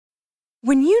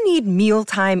When you need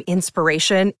mealtime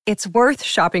inspiration, it's worth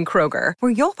shopping Kroger,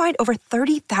 where you'll find over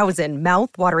 30,000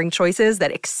 mouth-watering choices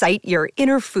that excite your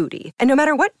inner foodie. And no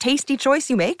matter what tasty choice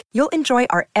you make, you'll enjoy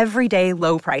our everyday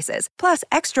low prices, plus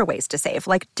extra ways to save,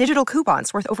 like digital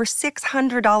coupons worth over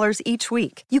 $600 each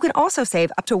week. You can also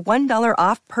save up to $1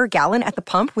 off per gallon at the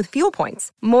pump with fuel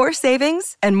points. More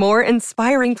savings and more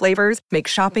inspiring flavors make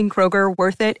shopping Kroger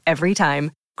worth it every time.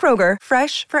 Kroger,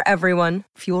 fresh for everyone.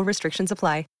 Fuel restrictions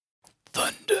apply.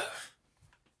 Thunder.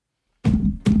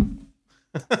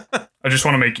 I just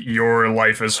want to make your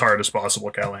life as hard as possible,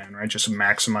 Callahan, right? Just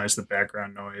maximize the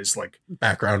background noise, noise.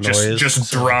 Just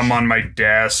drum on my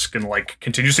desk and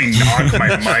continuously knock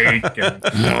my mic. And...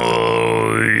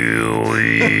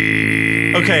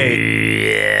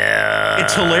 Okay. Yeah.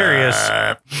 It's hilarious.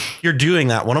 You're doing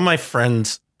that. One of my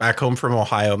friends back home from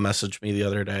Ohio messaged me the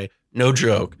other day. No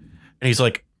joke. And he's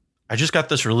like, I just got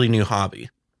this really new hobby.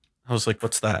 I was like,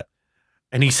 what's that?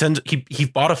 And he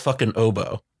bought a fucking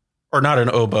oboe, or not an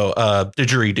oboe,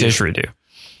 didgeridoo. Didgeridoo.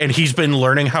 And he's been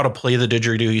learning how to play the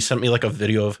didgeridoo. He sent me a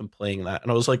video of him playing that. And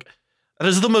I was like, that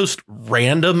is the most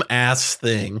random ass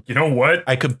thing. You know what?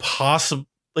 I could possibly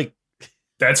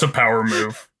that's a power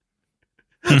move.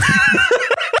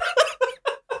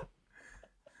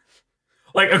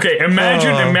 Okay,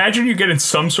 imagine you get in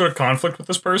some sort of conflict with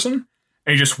this person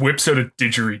and he just whips out a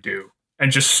didgeridoo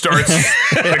and just starts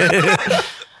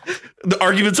the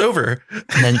argument's over.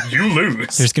 And then you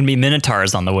lose. There's going to be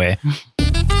minotaurs on the way.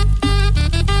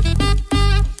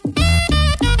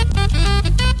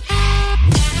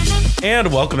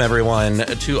 And welcome everyone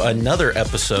to another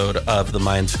episode of the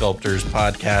Mind Sculptors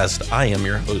podcast. I am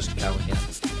your host, Callahan.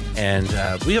 And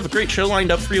we have a great show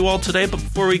lined up for you all today. But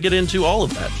before we get into all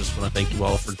of that, just want to thank you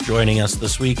all for joining us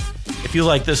this week. If you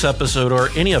like this episode or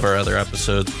any of our other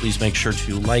episodes, please make sure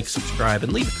to like, subscribe,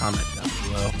 and leave a comment down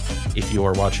below if you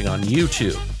are watching on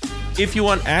YouTube. If you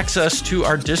want access to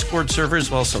our Discord server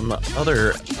as well as some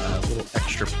other little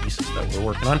extra pieces that we're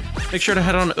working on, make sure to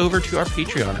head on over to our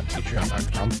Patreon at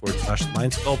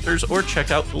patreon.com/themindsculptors or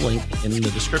check out the link in the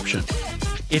description.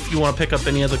 If you want to pick up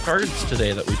any of the cards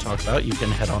today that we talked about, you can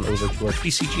head on over to our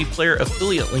TCG Player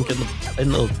affiliate link in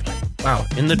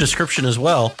the description as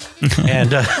well.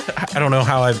 And I don't know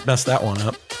how I messed that one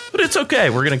up, but it's okay.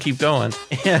 We're going to keep going.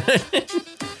 And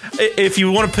if you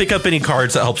want to pick up any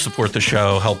cards that help support the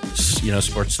show, helps,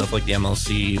 support stuff like the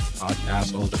MLC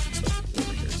podcast, all the different stuff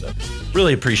over here. So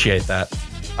really appreciate that.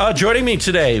 Joining me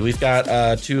today, we've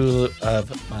got two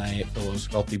of my fellow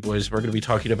Sculpty boys. We're going to be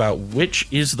talking about which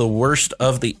is the worst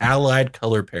of the allied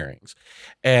color pairings.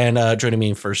 And joining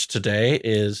me first today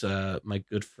is my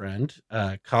good friend,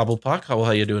 Cobblepot. How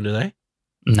are you doing today?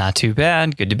 Not too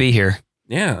bad. Good to be here.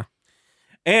 Yeah.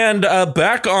 And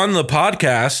back on the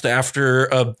podcast after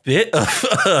a bit of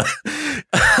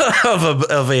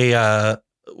a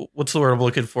what's the word I'm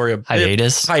looking for?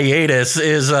 Hiatus. Hiatus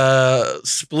is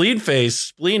Spleen Face.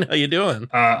 Spleen, how you doing?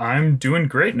 I'm doing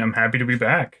great, and I'm happy to be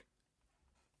back.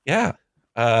 Yeah.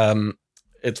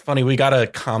 It's funny. We got a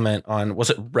comment on,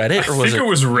 was it Reddit or was it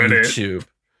Reddit. YouTube?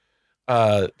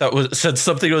 That said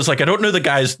something. It was like, I don't know the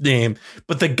guy's name,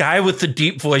 but the guy with the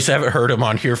deep voice, I haven't heard him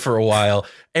on here for a while.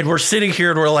 And we're sitting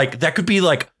here and we're like, that could be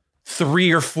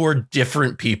 3 or 4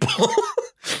 different people.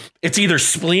 It's either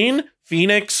Spleen,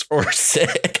 Phoenix, or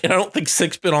Sick. And I don't think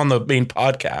Sick's been on the main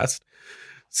podcast.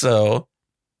 So,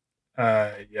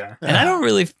 yeah. And I don't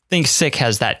really think Sick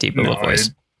has that deep of a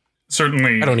voice.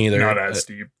 Certainly I don't either. Not as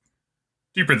deep.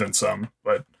 Deeper than some,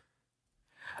 but...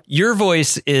 Your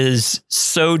voice is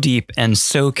so deep and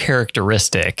so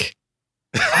characteristic.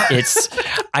 It's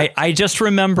I just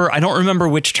remember, I don't remember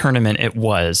which tournament it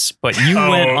was, but you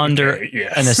went under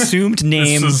an assumed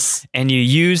name and you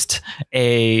used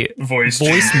a voice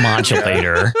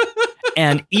modulator.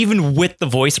 And even with the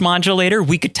voice modulator,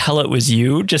 we could tell it was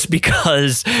you just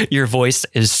because your voice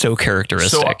is so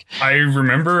characteristic. So I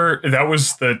remember that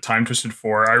was the Time Twisted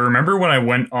 4. I remember when I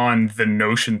went on the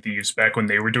Notion Thieves back when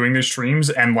they were doing their streams,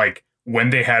 and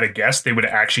when they had a guest, they would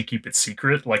actually keep it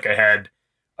secret. I had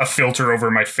a filter over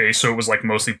my face, so it was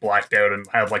mostly blacked out and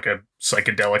had a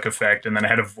psychedelic effect. And then I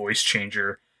had a voice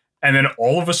changer. And then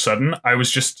all of a sudden, I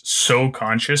was just so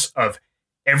conscious of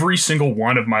every single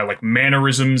one of my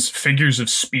mannerisms, figures of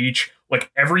speech,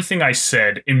 everything I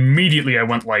said. Immediately I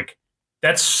went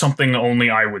that's something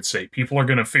only I would say. People are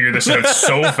going to figure this out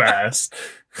so fast.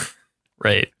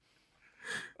 Right.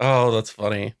 Oh, that's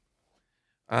funny.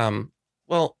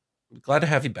 Well, glad to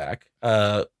have you back.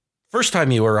 First time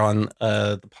you were on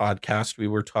the podcast, we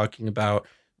were talking about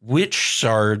which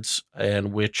shards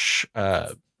and which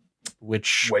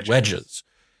wedges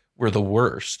were the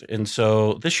worst. And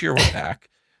so this year we're back.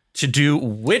 to do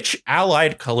which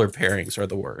allied color pairings are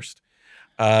the worst.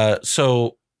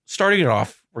 So starting it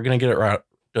off, we're going to get it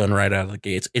done right out of the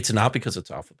gates. It's not because it's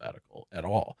alphabetical at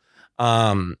all.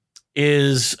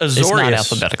 Is Azorius... It's not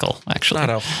alphabetical,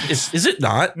 actually. Is it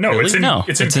not? No, really?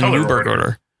 it's in color Newberg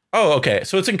order. Oh, okay.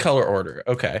 So it's in color order.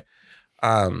 Okay.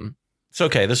 It's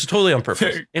okay. This is totally on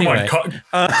purpose. Anyway,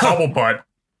 Cobblepot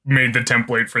made the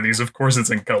template for these. Of course, it's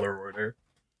in color order.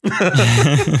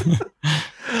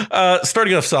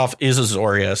 Starting us off is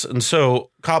Azorius, and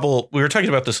so Cobble. We were talking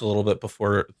about this a little bit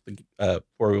before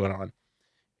we went on.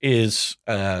 Is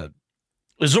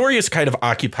Azorius kind of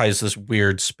occupies this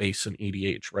weird space in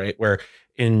EDH, right? Where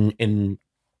in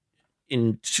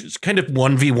kind of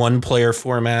 1v1 player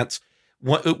formats,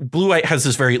 Blue White has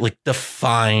this very like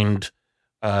defined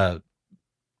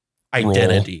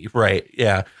identity, role. Right?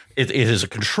 Yeah. It is a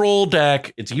control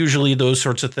deck. It's usually those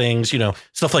sorts of things,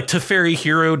 stuff like Teferi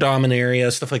Hero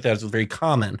Dominaria, stuff like that is very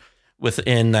common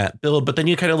within that build. But then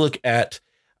you kind of look at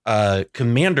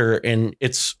Commander, and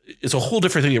it's a whole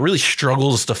different thing. It really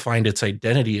struggles to find its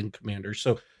identity in Commander.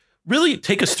 So really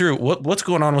take us through what's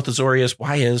going on with Azorius.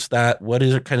 Why is that? What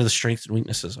is kind of the strengths and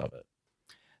weaknesses of it?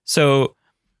 So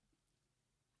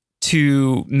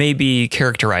to maybe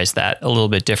characterize that a little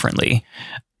bit differently,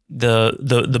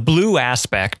 the blue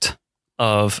aspect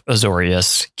of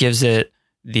Azorius gives it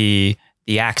the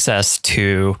access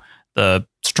to the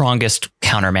strongest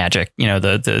counter magic,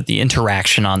 the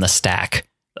interaction on the stack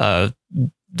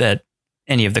that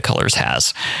any of the colors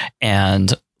has.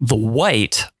 And the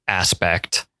white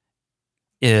aspect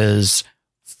is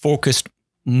focused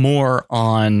more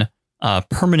on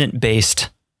permanent based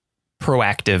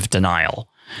proactive denial.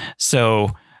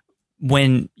 So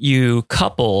when you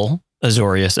couple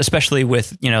Azorius, especially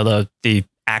with, the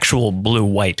actual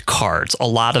blue-white cards, a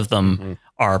lot of them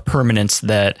are permanents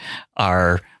that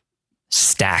are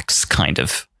stacks kind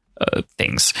of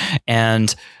things.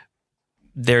 And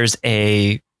there's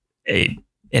an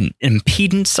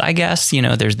impedance, I guess,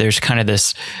 there's kind of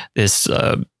this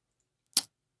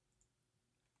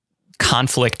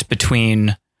conflict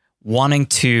between wanting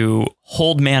to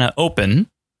hold mana open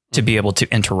to be able to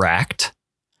interact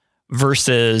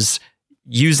versus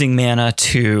using mana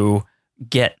to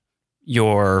get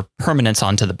your permanents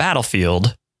onto the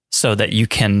battlefield so that you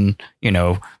can,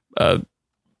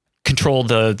 control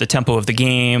the tempo of the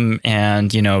game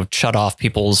and, shut off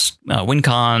people's win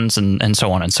cons and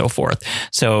so on and so forth.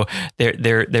 So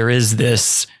there is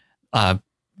this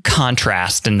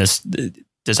contrast and this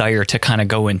desire to kind of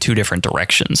go in two different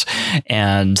directions.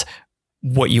 And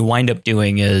what you wind up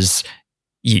doing is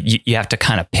you have to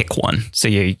kind of pick one. So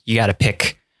you got to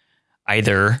pick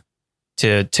either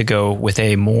to go with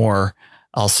a more,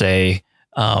 I'll say,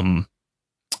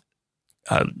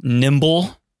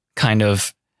 nimble kind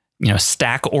of,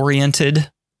 stack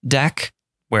oriented deck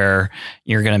where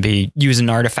you're going to be using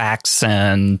artifacts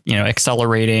and,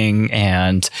 accelerating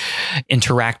and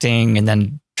interacting and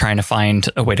then trying to find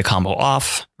a way to combo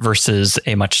off versus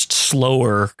a much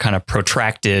slower kind of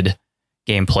protracted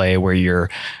gameplay where you're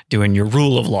doing your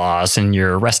rule of laws and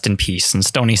your rest in peace and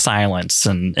stony silence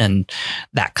and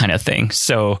that kind of thing.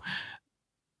 So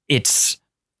it's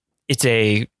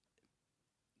a,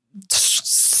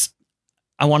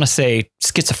 I want to say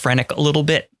schizophrenic a little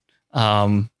bit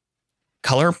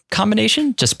color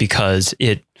combination, just because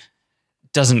it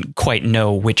doesn't quite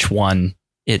know which one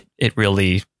it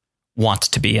really wants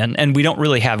to be in. And we don't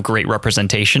really have great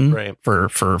representation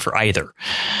for either.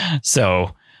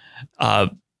 So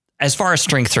as far as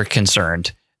strengths are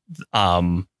concerned,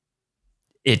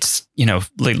 it's,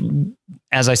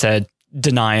 as I said,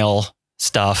 denial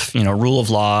stuff, rule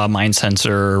of law, mind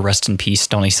sensor, rest in peace,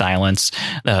 stony silence,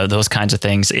 those kinds of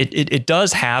things. It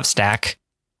does have stack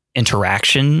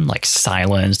interaction like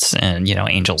silence and,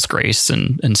 angel's grace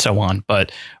and so on.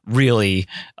 But really,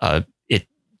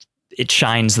 it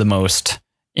shines the most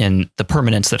in the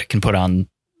permanence that it can put on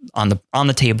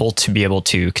the table to be able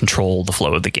to control the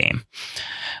flow of the game.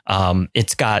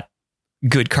 It's got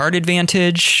good card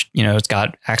advantage. It's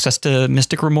got access to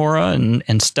Mystic Remora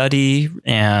and Study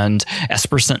and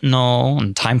Esper Sentinel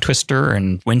and Time Twister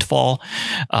and Windfall.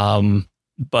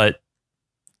 But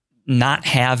not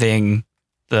having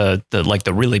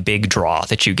the really big draw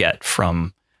that you get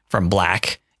from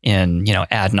black in,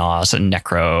 Adnos and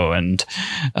Necro and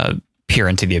Peer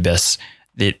into the Abyss,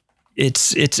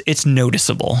 it's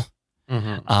noticeable.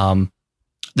 Mm-hmm.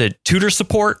 The tutor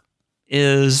support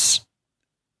is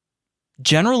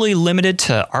generally limited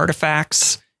to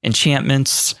artifacts,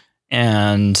 enchantments,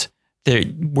 and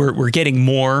we're getting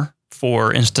more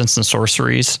for instants and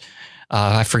sorceries.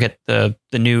 I forget the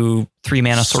new 3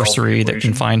 mana sorcery that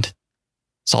can find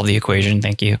solve the equation.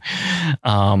 Thank you.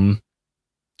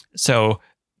 So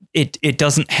it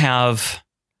doesn't have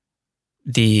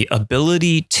the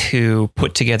ability to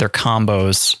put together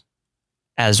combos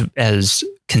as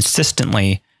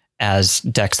consistently as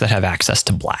decks that have access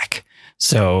to black.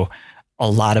 So a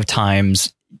lot of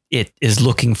times it is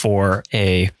looking for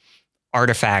a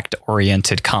artifact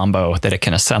oriented combo that it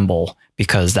can assemble,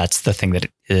 because that's the thing that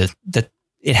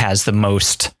it has the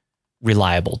most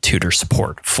reliable tutor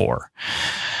support for.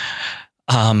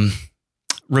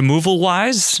 Removal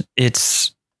wise,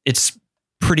 it's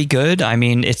pretty good. I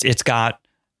mean, it's got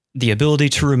the ability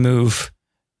to remove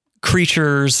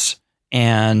creatures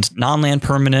and non-land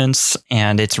permanents,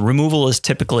 and its removal is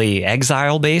typically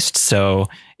exile based. So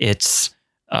it's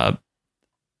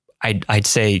I'd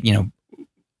say, you know,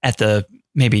 at the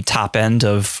maybe top end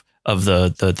of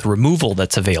the removal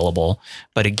that's available.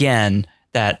 But again,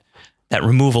 that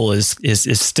removal is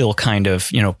still kind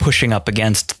of, you know, pushing up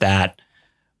against that,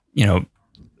 you know,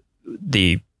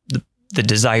 the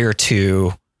desire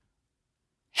to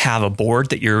have a board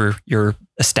that you're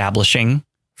establishing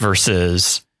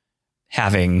versus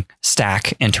having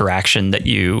stack interaction that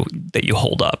you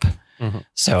hold up. Mm-hmm.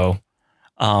 So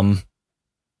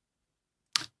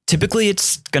typically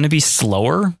it's going to be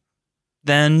slower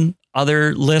than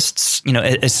other lists, you know,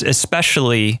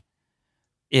 especially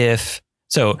if,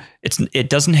 so it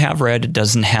doesn't have red, it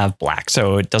doesn't have black,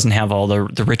 so it doesn't have all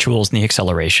the rituals and the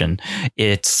acceleration.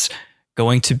 It's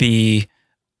going to be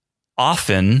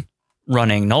often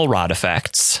running null rod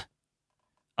effects,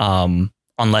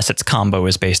 unless its combo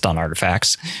is based on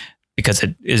artifacts, because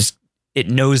it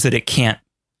knows that it can't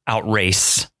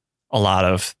outrace a lot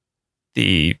of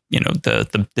the, you know,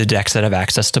 the decks that have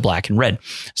access to black and red.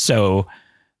 So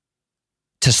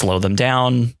to slow them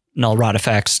down, null rod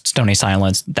effects, Stony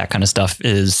Silence, that kind of stuff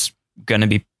is going to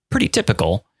be pretty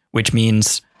typical, which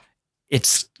means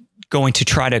it's going to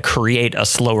try to create a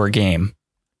slower game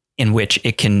in which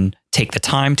it can take the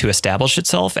time to establish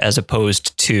itself, as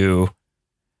opposed to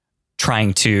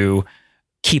trying to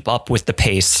keep up with the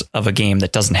pace of a game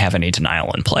that doesn't have any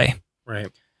denial in play. Right.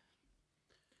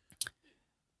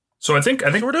 So I think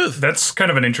sort of. That's kind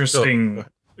of an interesting,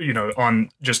 you know, on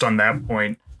that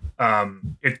point.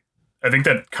 I think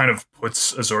that kind of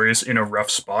puts Azorius in a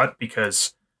rough spot,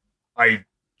 because I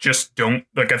just don't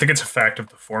like, I think it's a fact of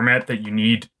the format that you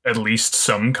need at least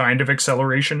some kind of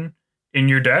acceleration in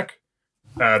your deck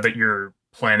that you're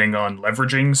planning on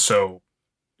leveraging. So,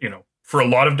 you know, for a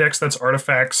lot of decks, that's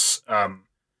artifacts.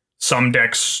 Some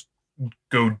decks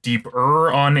go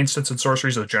deeper on instants and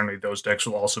sorceries, so generally those decks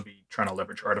will also be trying to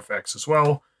leverage artifacts as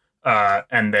well.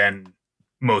 And then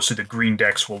most of the green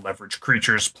decks will leverage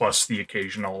creatures plus the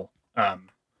occasional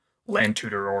land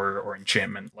tutor or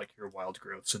enchantment, like your wild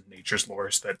growths and nature's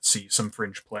lores that see some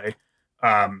fringe play.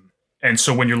 And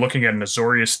so when you're looking at an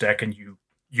Azorius deck and you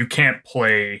can't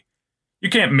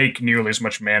make nearly as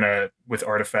much mana with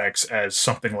artifacts as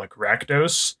something like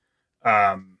Rakdos.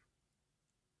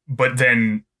 But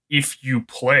then if you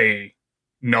play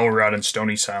Null Rod and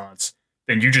Stony Silence,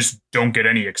 then you just don't get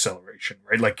any acceleration,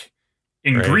 right? Like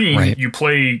in green, you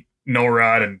play Null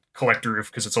Rod and Collector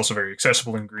Roof because it's also very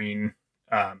accessible in green.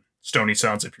 Stony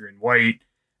Silence if you're in white,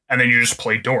 and then you just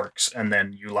play Dorks, and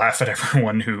then you laugh at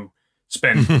everyone who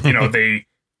spent, you know, they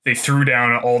threw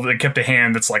down they kept a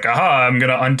hand that's like, aha, I'm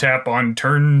gonna untap on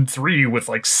turn 3 with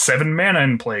like 7 mana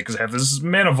in play because I have this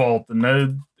mana vault and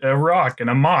a rock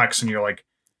and a mox, and you're like,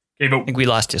 okay, but I think we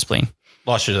lost you, Spleen.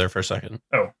 Lost you there for a second.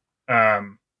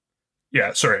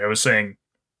 Yeah, sorry, I was saying,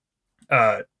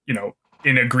 you know,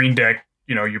 in a green deck,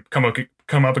 you know, you come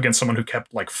up against someone who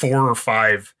kept like 4 or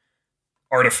 5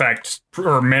 artifacts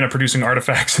or mana producing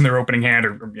artifacts in their opening hand,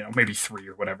 or you know, maybe 3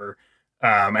 or whatever,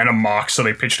 and a mox. So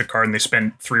they pitched a card and they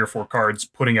spent 3 or 4 cards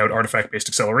putting out artifact based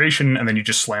acceleration, and then you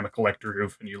just slam a Collector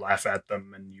Roof and you laugh at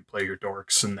them and you play your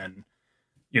Dorks, and then,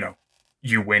 you know,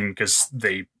 you win because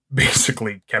they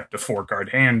basically kept a 4-card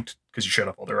hand because you shut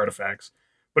up all their artifacts.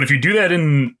 But if you do that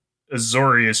in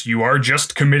Azorius, you are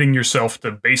just committing yourself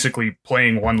to basically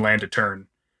playing 1 land a turn,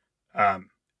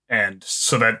 and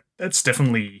so that's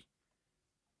definitely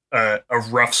a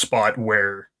rough spot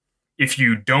where if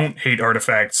you don't hate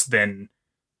artifacts, then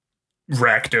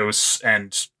Rakdos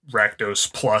and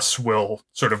Rakdos Plus will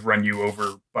sort of run you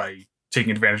over by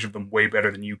taking advantage of them way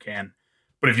better than you can.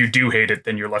 But if you do hate it,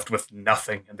 then you're left with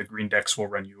nothing, and the green decks will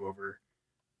run you over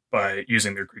by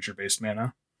using their creature-based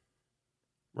mana.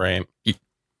 Right.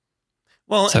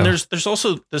 Well, so, and there's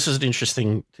also, this is an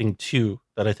interesting thing too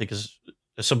that I think is,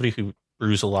 as somebody who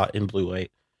brews a lot in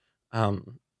blue-white,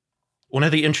 one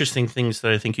of the interesting things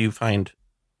that I think you find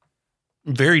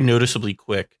very noticeably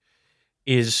quick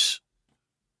is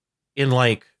in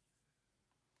like,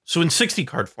 so in 60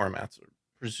 card formats,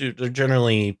 they're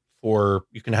generally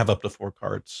you can have up to 4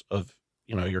 cards of,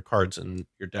 your cards in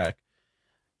your deck.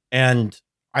 And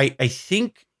I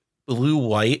think blue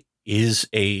white is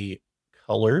a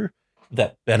color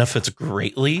that benefits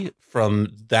greatly from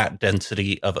that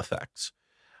density of effects.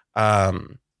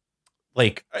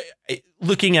 Like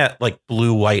looking at like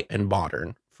blue, white, and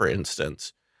modern, for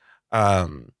instance,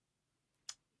 the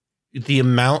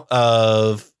amount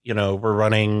of, we're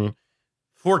running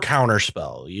 4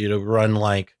 counterspell, run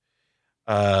like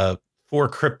 4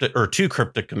 cryptic or 2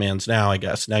 cryptic commands now, I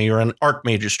guess. Now you're an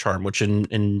Archmage's Charm, which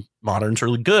in modern's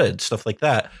really good, stuff like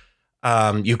that.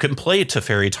 You can play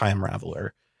Teferi Time Raveler.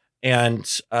 And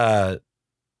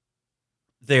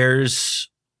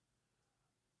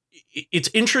it's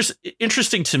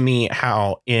interesting to me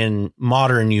how in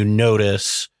modern you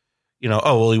notice,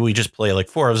 we just play like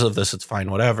 4 of this, it's fine,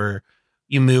 whatever.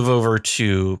 You move over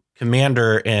to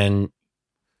Commander and,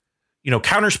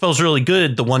 counterspell's really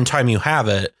good the one time you have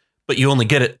it, but you only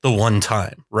get it the one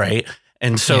time, right?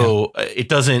 And so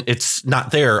it's not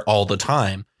there all the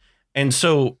time. And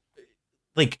so,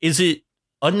 like, is it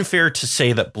unfair to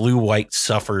say that blue-white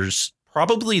suffers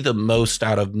probably the most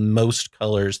out of most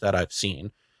colors that I've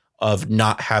seen of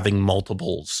not having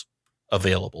multiples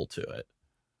available to it?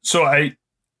 So I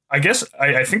guess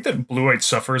I think that blue-white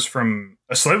suffers from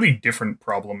a slightly different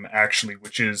problem, actually,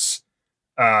 which is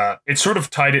it's sort of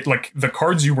tied it, like the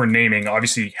cards you were naming,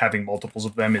 obviously having multiples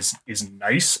of them is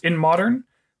nice in modern,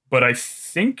 but I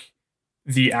think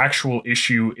the actual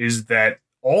issue is that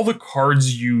all the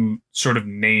cards you sort of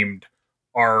named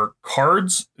are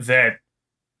cards that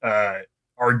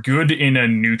are good in a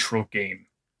neutral game.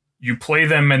 You play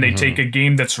them and they take a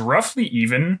game that's roughly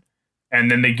even,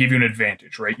 and then they give you an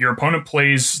advantage, right? Your opponent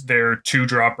plays their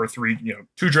 2-drop or 3,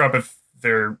 2-drop if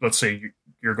they're, let's say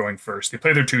you're going first. They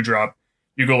play their 2-drop.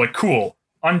 You go like, cool,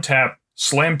 untap,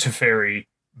 slam Teferi,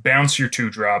 bounce your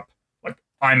 2-drop. Like,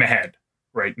 I'm ahead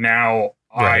right now.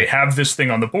 Right. I have this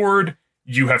thing on the board.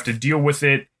 You have to deal with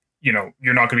it. You're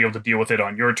not going to be able to deal with it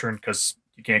on your turn because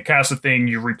you can't cast a thing.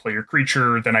 You replay your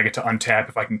creature. Then I get to untap.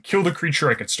 If I can kill the creature,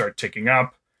 I can start ticking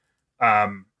up.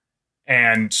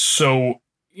 And so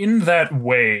in that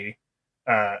way,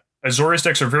 Azorius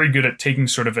decks are very good at taking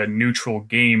sort of a neutral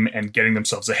game and getting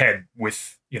themselves ahead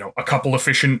with, a couple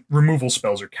efficient removal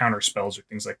spells or counter spells or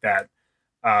things like that.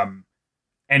 And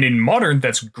in modern,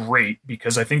 that's great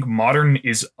because I think modern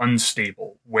is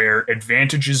unstable, where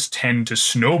advantages tend to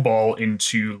snowball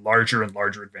into larger and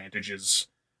larger advantages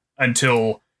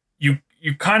until you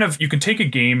can take a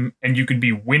game and you can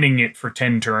be winning it for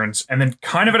 10 turns and then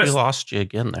kind of we lost you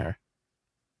again there.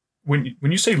 When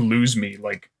you say lose me,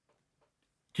 like,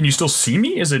 can you still see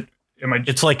me?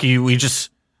 It's like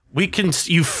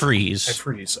you freeze. I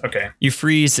freeze. Okay. You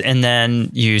freeze and then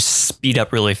you speed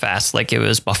up really fast, like it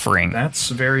was buffering. That's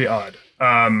very odd.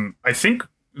 I think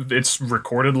it's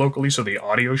recorded locally, so the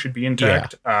audio should be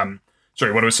intact. Yeah.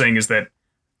 Sorry, what I was saying is that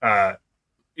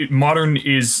modern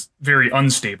is very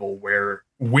unstable, where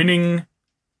winning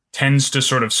tends to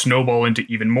sort of snowball into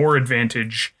even more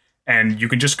advantage, and you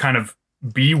can just kind of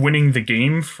be winning the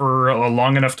game for a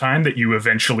long enough time that you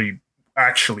eventually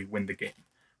actually win the game,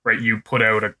 right? You put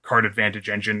out a card advantage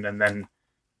engine, and then,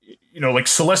 like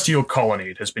Celestial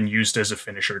Colonnade has been used as a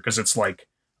finisher because it's like,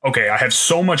 okay, I have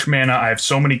so much mana, I have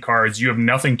so many cards, you have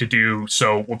nothing to do,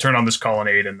 so we'll turn on this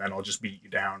Colonnade and then I'll just beat you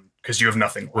down because you have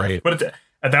nothing left. Right. But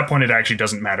at that point, it actually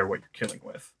doesn't matter what you're killing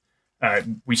with.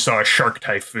 We saw a Shark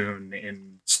Typhoon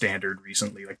in Standard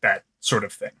recently, like that sort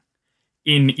of thing.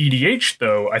 In EDH,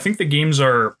 though, I think the games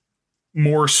are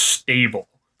more stable.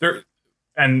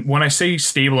 And when I say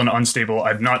stable and unstable,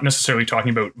 I'm not necessarily talking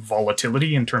about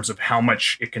volatility in terms of how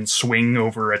much it can swing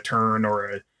over a turn or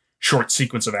a short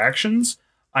sequence of actions.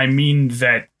 I mean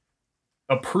that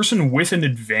a person with an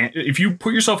advantage, if you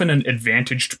put yourself in an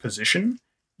advantaged position,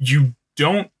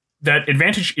 that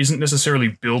advantage isn't necessarily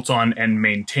built on and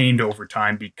maintained over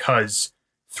time because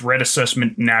threat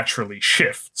assessment naturally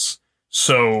shifts.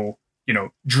 So,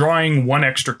 drawing one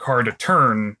extra card a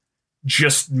turn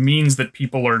just means that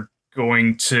people are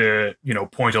going to,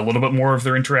 point a little bit more of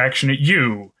their interaction at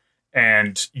you,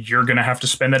 and you're going to have to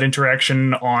spend that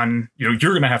interaction on, you're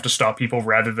going to have to stop people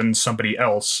rather than somebody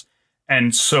else.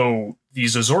 And so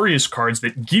these Azorius cards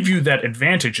that give you that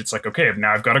advantage, it's like, okay,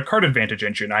 now I've got a card advantage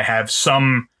engine. I have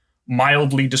some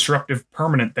mildly disruptive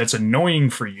permanent that's annoying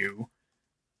for you.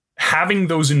 Having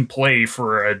those in play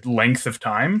for a length of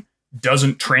time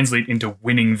doesn't translate into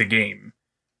winning the game,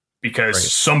 because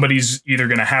somebody's either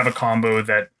going to have a combo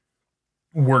that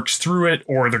works through it,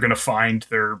 or they're going to find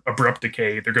their abrupt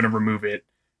decay, they're going to remove it,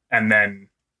 and then,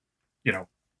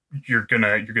 you're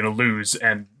gonna lose,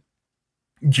 and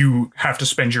you have to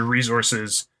spend your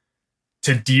resources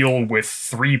to deal with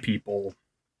 3 people.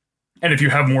 And if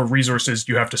you have more resources,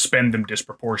 you have to spend them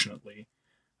disproportionately.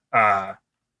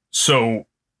 So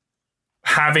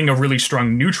having a really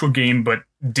strong neutral game, but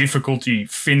difficulty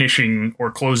finishing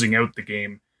or closing out the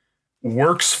game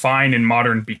works fine in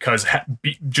Modern, because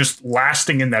just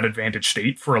lasting in that advantage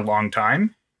state for a long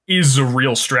time is a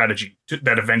real strategy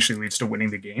that eventually leads to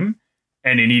winning the game.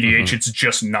 And in EDH, it's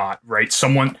just not, right?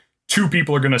 2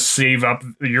 people are going to save up.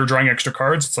 You're drawing extra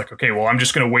cards. It's like, okay, well, I'm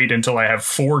just going to wait until I have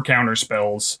 4 counter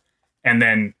spells. And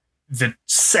then the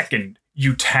second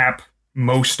you tap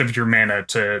most of your mana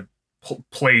to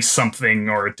play something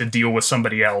or to deal with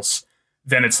somebody else,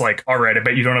 then it's like, all right, I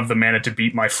bet you don't have the mana to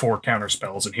beat my 4 counter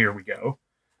spells, and here we go.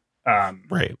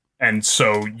 Right. And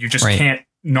so you just can't,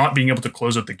 not being able to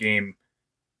close out the game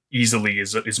easily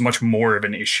is much more of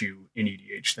an issue in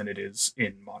EDH than it is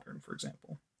in Modern, for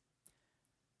example.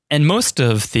 And most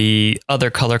of the other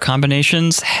color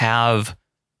combinations have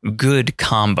good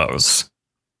combos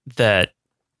that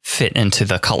fit into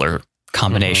the color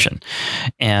combination.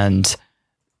 And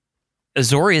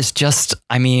Azorius just,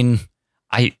 I mean,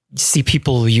 I see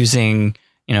people using,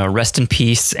 Rest in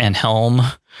Peace and Helm,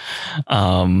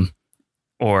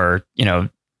 or,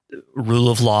 Rule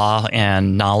of Law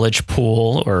and Knowledge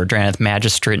Pool, or Drannith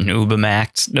Magistrate and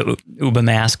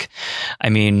Ubamask. I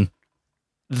mean,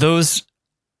 those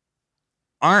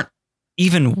aren't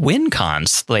even win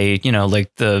cons. They,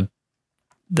 like the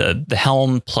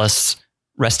Helm plus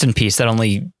Rest in Peace, that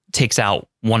only takes out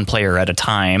 1 player at a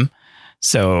time.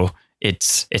 So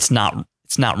it's not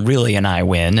really an I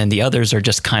win. And the others are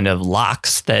just kind of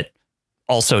locks that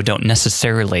also don't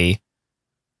necessarily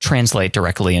translate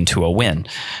directly into a win.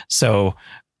 So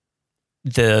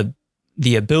the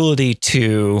ability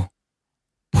to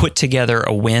put together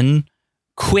a win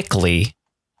quickly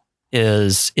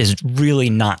is really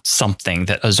not something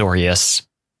that Azorius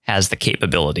has the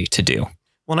capability to do.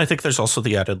 Well, and I think there's also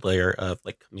the added layer of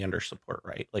like commander support,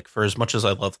 right? Like, for as much as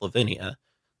I love Lavinia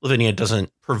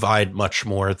doesn't provide much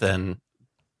more than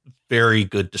very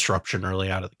good disruption early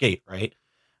out of the gate, right?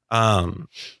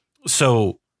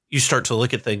 So you start to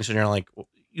look at things and you're like,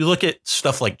 you look at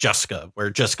stuff like Jessica, where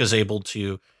Jessica's able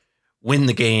to win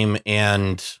the game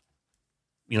and,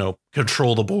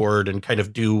 control the board and kind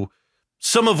of do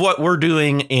some of what we're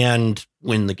doing and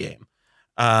win the game.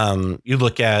 You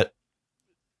look at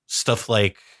stuff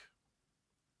like,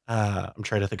 I'm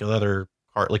trying to think of other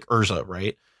card, like Urza,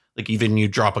 right? Like, even you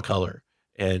drop a color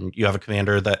and you have a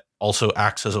commander that also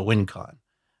acts as a win con.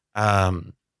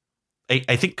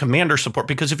 I think commander support,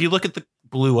 because if you look at the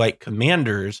blue-white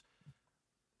commanders,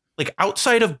 like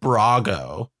outside of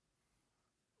Brago,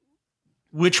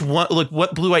 which one, like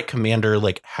what blue-white commander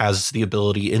like has the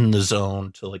ability in the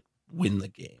zone to like win the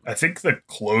game? I think the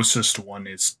closest one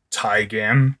is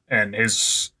Tygam, and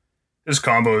his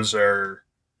combos are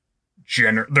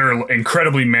they're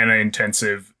incredibly mana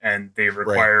intensive, and they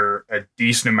require a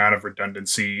decent amount of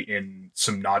redundancy in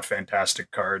some not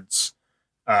fantastic cards.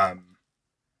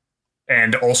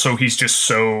 And also he's just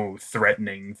so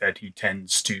threatening that he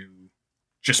tends to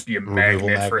just be a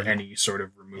magnet for any sort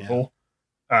of removal.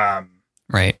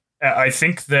 Right. I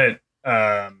think that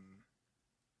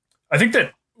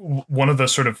one of the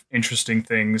sort of interesting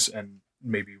things, and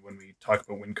maybe when we talk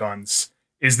about win cons,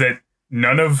 is that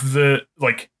none of the,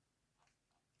 like,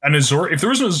 if there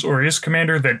was an Azorius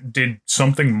commander that did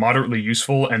something moderately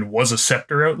useful and was a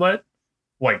Scepter outlet,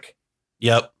 like,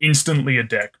 instantly a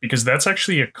deck, because that's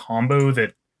actually a combo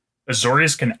that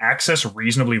Azorius can access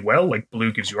reasonably well. Like,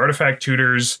 blue gives you artifact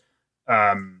tutors.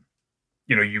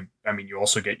 You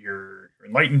also get your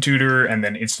Enlightened tutor, and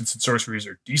then instants and sorceries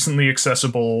are decently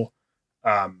accessible.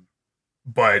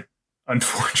 But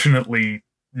unfortunately,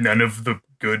 none of the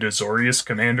good Azorius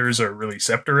commanders are really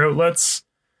Scepter outlets.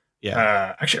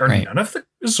 Actually, are none of the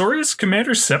Azorius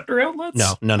commanders Scepter outlets?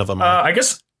 No, none of them are. I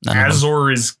guess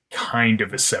Azor is kind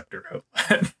of a Scepter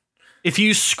outlet. If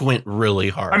you squint really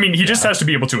hard. I mean, he just has to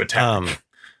be able to attack.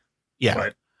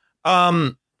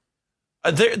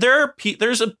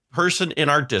 There's a person in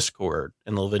our Discord,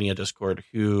 in the Lavinia Discord,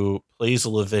 who plays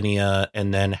Lavinia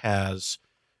and then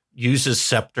uses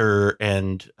Scepter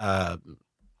and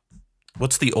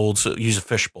use a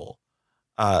fishbowl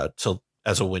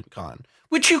as a win con,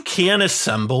 which you can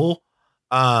assemble.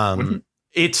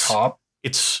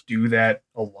 It's do that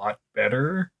a lot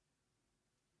better.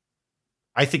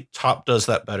 I think Top does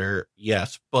that better,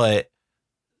 yes, but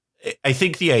I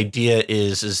think the idea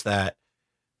is that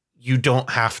you don't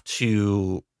have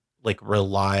to like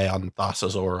rely on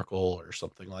Thassa's Oracle or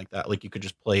something like that. Like, you could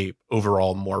just play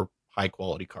overall more high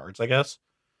quality cards, I guess.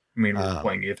 I mean, we're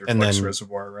playing Aetherflux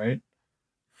Reservoir, right?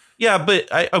 Yeah,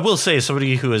 but I will say,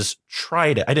 somebody who has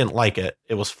tried it, I didn't like it.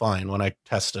 It was fine when I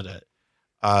tested it.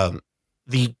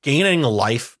 The gaining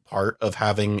life part of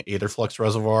having Aetherflux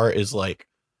Reservoir is like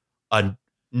a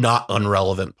not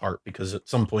unrelevant part, because at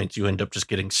some points you end up just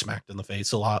getting smacked in the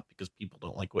face a lot because people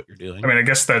don't like what you're doing. I mean, I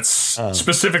guess that's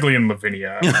specifically in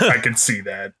Lavinia. I could see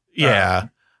that. Yeah.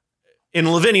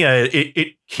 In Lavinia,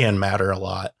 it can matter a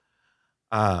lot.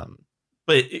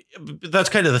 But that's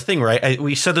kind of the thing, right?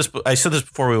 I said this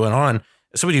before we went on.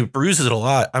 As somebody who bruises it a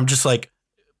lot, I'm just like,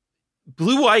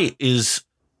 blue-white is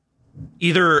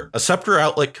either a Scepter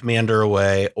Outlet commander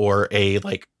away or a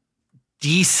like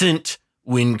decent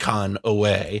win con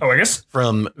away. Oh, I guess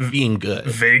from being good.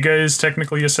 Vega is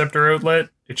technically a Scepter Outlet.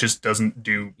 It just doesn't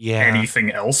do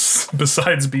anything else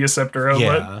besides be a Scepter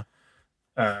Outlet.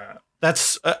 Yeah.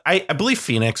 That's I believe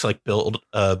Phoenix like built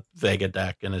a Vega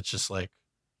deck, and it's just like,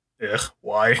 ugh,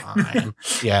 why?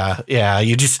 yeah.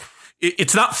 You just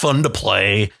it's not fun to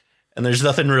play, and there's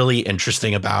nothing really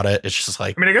interesting about it. It's just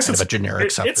like, I mean, I guess it's a generic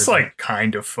Scepter. It's like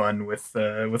kind of fun with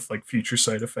like future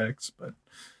side effects, but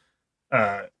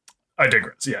I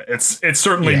digress. Yeah, it's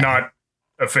certainly not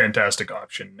a fantastic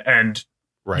option, and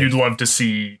you'd love to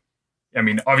see. I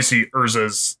mean, obviously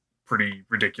Urza's pretty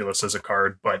ridiculous as a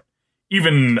card, but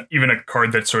even a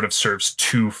card that sort of serves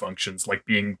two functions, like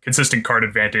being consistent card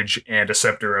advantage and a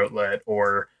Scepter Outlet,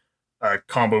 or a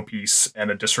combo piece and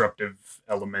a disruptive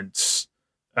element,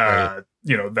 that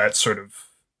sort of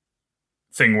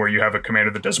thing where you have a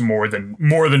commander that does more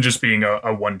than just being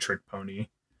a one trick pony,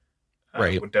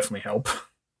 would definitely help.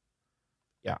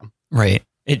 Yeah. Right.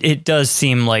 It does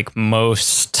seem like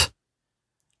most.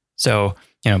 So,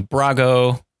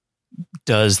 Brago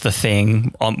does the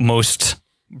thing. Most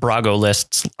Brago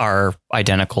lists are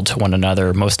identical to one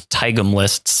another. Most Taigam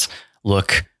lists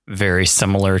look very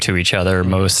similar to each other.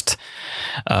 Most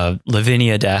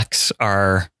Lavinia decks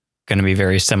are going to be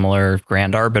very similar.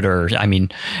 Grand Arbiter. I mean,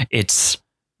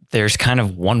 there's kind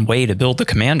of one way to build the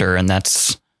commander, and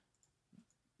that's,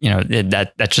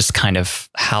 that's just kind of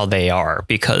how they are,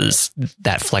 because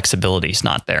that flexibility is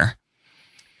not there.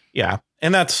 Yeah.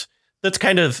 And that's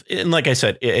kind of, and like I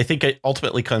said, I think it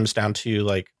ultimately comes down to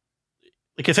like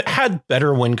if it had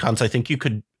better win cons, I think you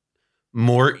could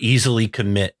more easily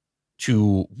commit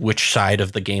to which side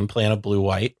of the game plan of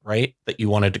blue-white, right, that you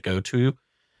wanted to go to.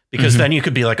 Because then you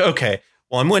could be like, okay,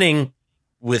 well, I'm winning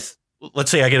with, let's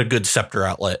say I get a good Scepter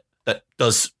Outlet that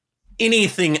does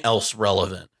anything else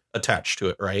relevant attached to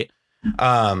it, right?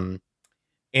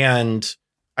 And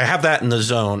I have that in the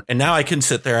zone, and now I can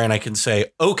sit there and I can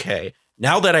say, okay,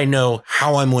 now that I know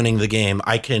how I'm winning the game,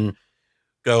 I can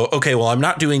go, okay, well, I'm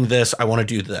not doing this. I want to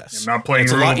do this. I'm not playing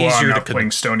Rule of Law. I'm not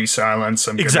playing Stony Silence.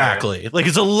 Exactly. Like,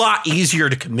 it's a lot easier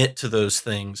to commit to those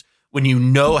things when you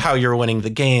know how you're winning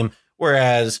the game.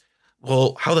 Whereas,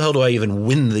 well, how the hell do I even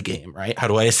win the game, right? How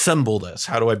do I assemble this?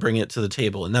 How do I bring it to the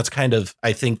table? And that's kind of,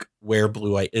 I think, where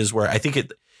blue-white is, where I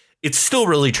think it's still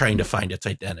really trying to find its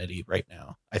identity right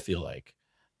now, I feel like.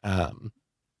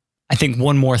 I think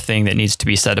one more thing that needs to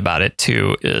be said about it,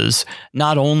 too, is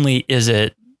not only is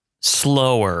it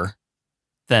slower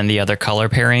than the other color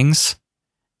pairings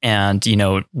and,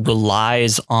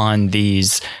 relies on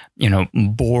these,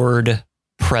 board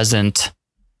present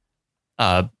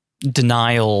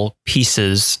denial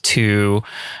pieces to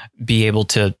be able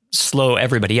to slow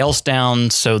everybody else down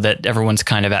so that everyone's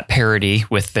kind of at parity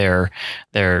with their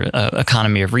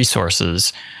economy of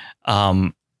resources.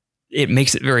 It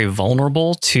makes it very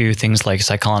vulnerable to things like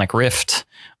Cyclonic Rift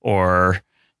or,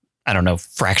 I don't know,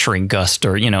 Fracturing Gust,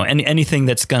 or, anything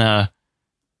that's going to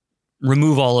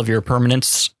remove all of your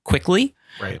permanents quickly.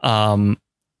 Right.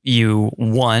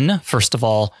 First of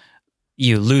all,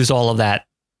 you lose all of that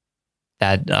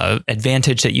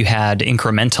advantage that you had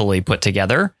incrementally put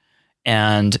together,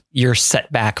 and you're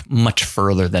set back much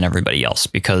further than everybody else,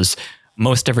 because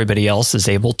most everybody else is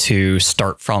able to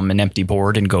start from an empty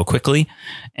board and go quickly,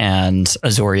 and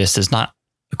Azorius is not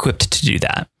equipped to do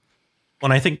that.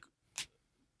 Well, I think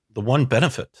the one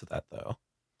benefit to that, though,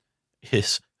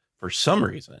 is for some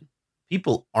reason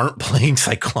people aren't playing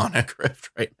Cyclonic Rift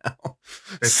right now.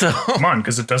 So come on,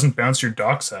 because it doesn't bounce your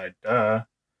dockside. Duh.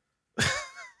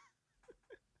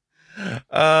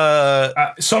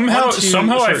 Somehow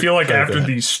I feel like after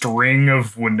the string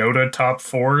of Winota top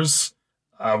fours,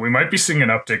 we might be seeing an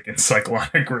uptick in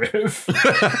Cyclonic Rift.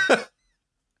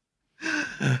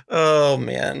 Oh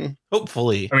man,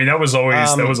 hopefully. I mean, that was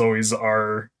always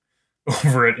our,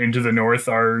 over at Into the North,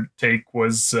 our take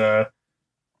was,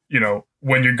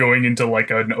 when you're going into like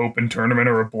an open tournament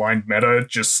or a blind meta,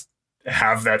 just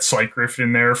have that Cyc Rift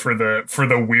in there for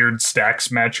the weird stacks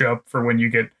matchup for when you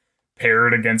get pair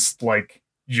it against like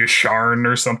Yasharn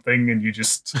or something, and you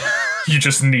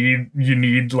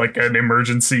need like an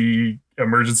emergency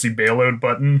bailout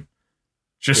button.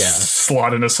 Just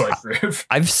slot in a Cyclave.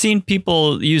 I've seen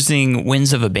people using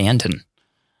Winds of Abandon.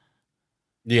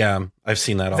 Yeah, I've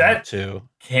seen that a lot too.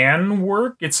 Can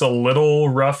work. It's a little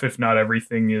rough if not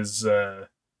everything is a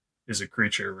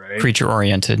creature, right? Creature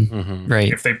oriented,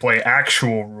 right? If they play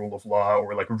actual Rule of Law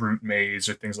or like Root Maze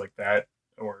or things like that,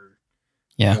 or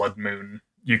Blood Moon,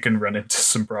 you can run into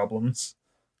some problems.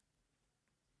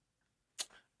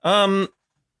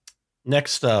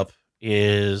 Next up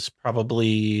is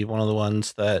probably one of the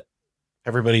ones that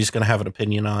everybody's going to have an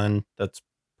opinion on. That's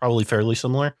probably fairly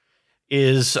similar.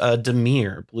 Is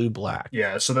Dimir blue-black?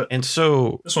 Yeah. So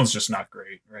this one's just not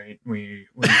great, right?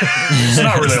 It's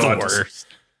not really a lot worse.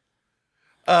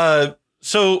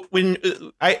 So when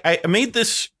I made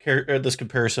this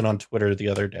comparison on Twitter the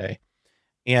other day,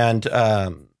 and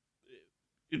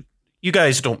you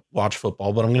guys don't watch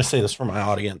football, but I'm going to say this for my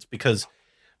audience because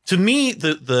to me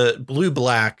the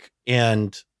blue-black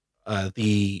and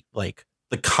the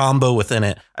combo within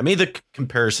it, I made the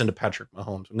comparison to Patrick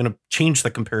Mahomes. I'm going to change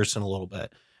the comparison a little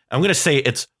bit. I'm going to say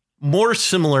it's more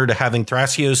similar to having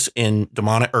Thrasios in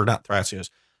demonic, or not Thrasios,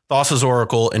 Thassa's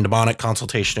Oracle and demonic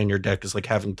consultation in your deck is like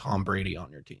having Tom Brady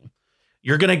on your team.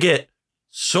 You're going to get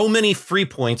so many free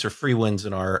points or free wins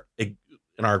in our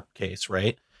case,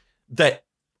 right? That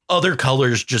other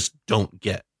colors just don't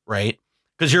get, right?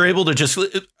 Because you're able to just,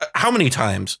 how many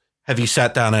times have you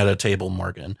sat down at a table,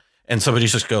 Morgan, and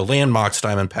somebody's just go land, Mox,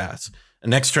 Diamond, Pass, and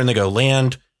next turn they go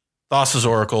land, Thassa's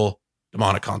Oracle,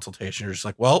 demonic consultation. You're just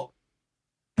like, well,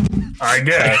 I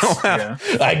guess,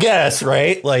 I guess,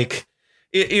 right? Like,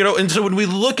 and so when we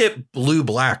look at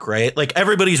blue-black, right? Like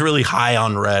everybody's really high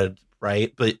on red,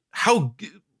 right? But how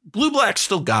blue-black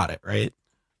still got it, right?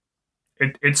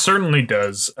 It certainly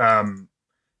does.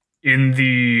 In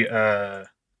the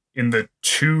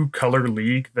 2-color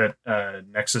league that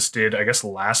Nexus did, I guess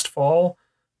last fall,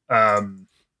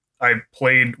 I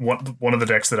played one of the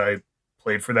decks that I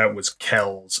played for that was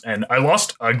Kells, and I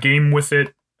lost a game with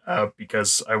it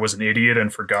because I was an idiot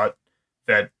and forgot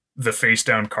that the face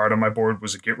down card on my board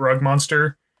was a Gitrog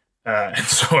monster, and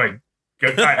so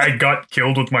I got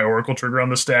killed with my Oracle trigger on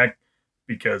the stack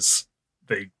because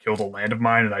they killed a land of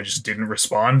mine and I just didn't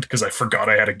respond because I forgot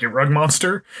I had a Gitrog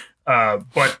monster.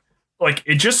 But like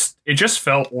it just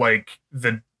felt like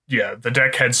the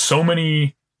deck had so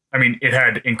many. I mean, it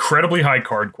had incredibly high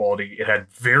card quality. It had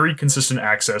very consistent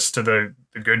access to the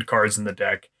good cards in the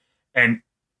deck, and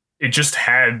it just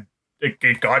had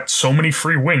it got so many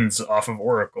free wins off of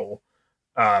Oracle,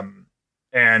 and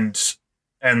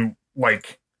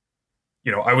like,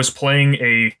 I was playing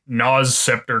a Naz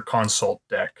Scepter Consult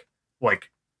deck. Like,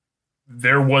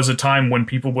 there was a time when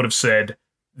people would have said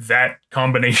that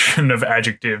combination of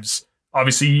adjectives,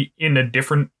 obviously in a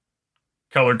different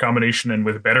color combination and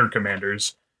with better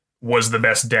commanders, was the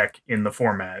best deck in the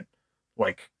format.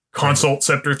 Like Consult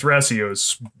Scepter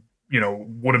Thrasios,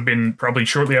 would have been probably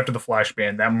shortly after the Flash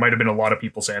ban. That might have been a lot of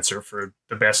people's answer for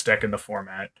the best deck in the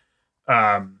format.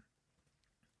 And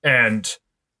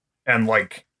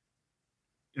like,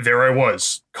 there I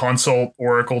was, Consult,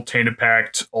 Oracle, Tainted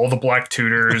Pact, all the black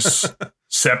tutors,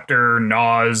 Scepter,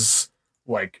 Naz.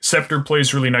 Like, Scepter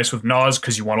plays really nice with Naz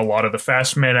because you want a lot of the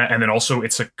fast mana, and then also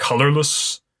it's a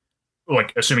colorless,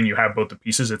 like, assuming you have both the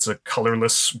pieces, it's a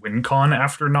colorless win con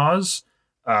after Naz,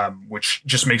 which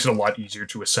just makes it a lot easier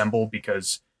to assemble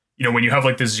because, when you have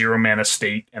like this 0 mana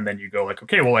state and then you go like,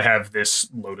 okay, well, I have this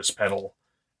Lotus Petal,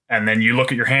 and then you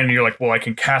look at your hand and you're like, well, I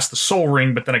can cast the Soul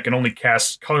Ring, but then I can only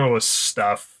cast colorless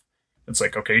stuff. It's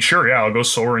like, okay, sure, yeah, I'll go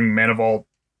Soul Ring, Mana Vault,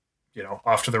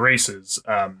 off to the races.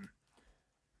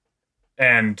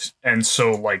 And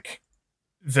so like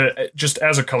just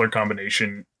as a color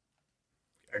combination,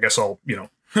 I guess I'll be a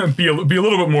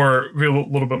little bit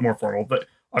more formal. But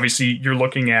obviously, you're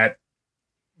looking at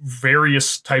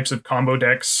various types of combo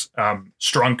decks,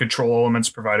 strong control elements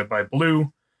provided by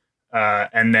blue,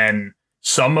 and then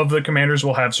some of the commanders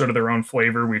will have sort of their own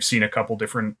flavor. We've seen a couple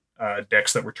different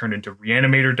decks that were turned into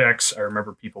Reanimator decks. I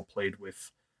remember people played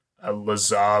with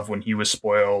Lazav when he was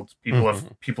spoiled.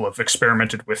 People have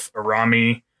experimented with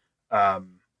Arami.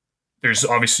 There's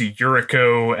obviously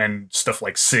Yuriko and stuff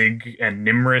like Sig and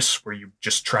Nimris, where you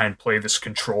just try and play this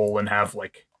control and have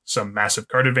like some massive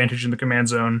card advantage in the command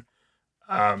zone.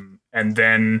 And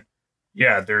then,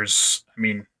 there's,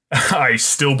 I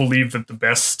still believe that the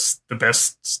best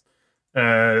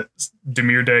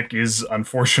Dimir deck is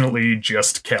unfortunately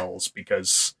just Kells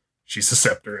because she's a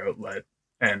Scepter outlet.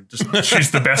 And she's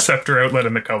the best Scepter outlet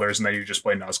in the colors, and then you just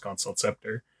play Naz Consult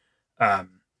Scepter.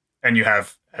 And you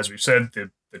have, as we've said,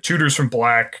 the tutors from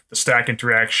black, the stack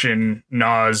interaction,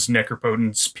 Nas,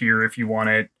 Necropotence, Peer if you want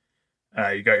it.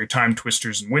 You got your Time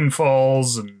Twisters and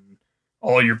Windfalls, and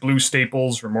all your blue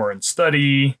staples, Remora and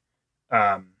Study.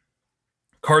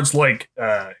 Cards like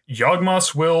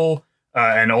Yawgmoth's Will,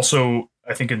 and also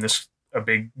I think in this a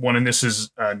big one in this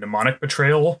is Mnemonic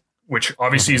Betrayal, which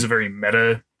obviously is a very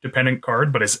meta dependent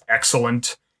card, but is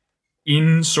excellent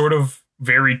in sort of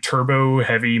very turbo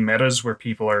heavy metas where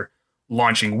people are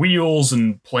launching wheels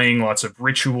and playing lots of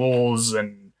rituals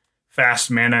and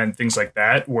fast mana and things like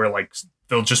that, where like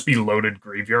they'll just be loaded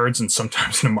graveyards, and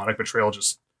sometimes Mnemonic Betrayal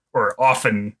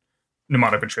often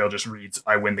Mnemonic Betrayal just reads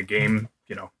I win the game,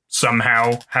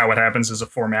 somehow how it happens is a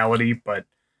formality, but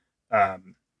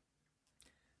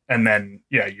and then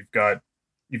you've got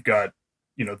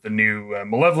the new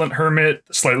Malevolent Hermit,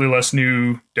 the slightly less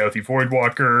new Douthie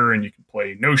Voidwalker, and you can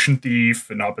play Notion Thief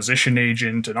and Opposition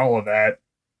Agent and all of that.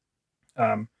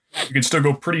 You can still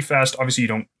go pretty fast. Obviously, you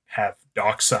don't have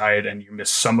Dockside, and you miss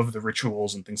some of the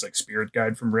rituals and things like Spirit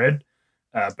Guide from Red,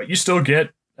 but you still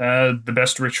get the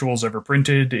best rituals ever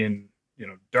printed in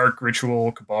Dark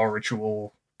Ritual, Cabal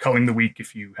Ritual, Culling the Weak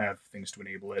if you have things to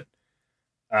enable it.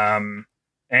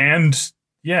 And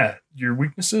yeah, your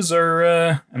weaknesses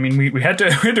are. We had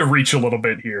to reach a little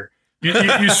bit here.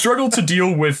 You struggle to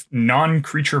deal with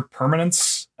non-creature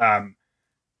permanents,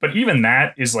 but even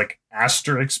that is like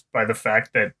asterisk by the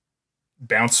fact that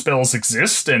bounce spells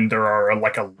exist, and there are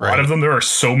like a lot of them. There are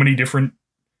so many different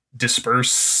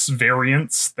disperse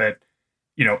variants that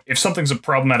if something's a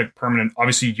problematic permanent,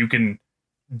 obviously you can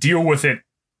deal with it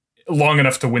long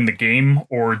enough to win the game,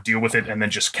 or deal with it and then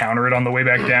just counter it on the way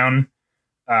back down.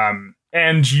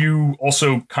 And you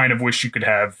also kind of wish you could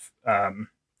have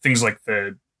things like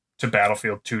the to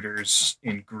battlefield tutors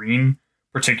in green,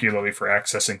 particularly for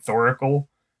accessing Thoracle.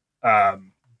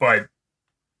 But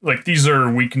like these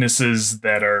are weaknesses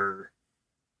that are,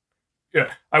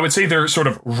 I would say they're sort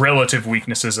of relative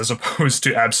weaknesses as opposed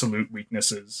to absolute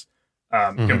weaknesses,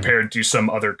 compared to some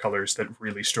other colors that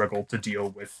really struggle to deal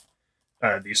with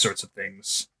these sorts of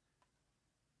things.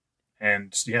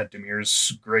 And yeah,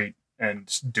 Dimir's great. And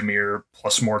Dimir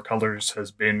plus more colors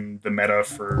has been the meta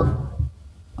for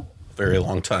a very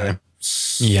long time.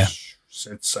 Yeah.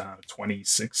 Since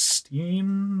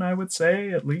 2016, I would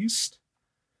say, at least.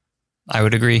 I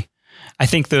would agree. I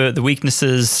think the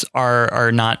weaknesses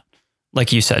are not,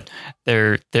 like you said,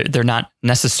 they're not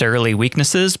necessarily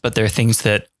weaknesses, but they're things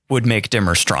that would make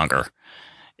Dimir stronger.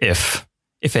 If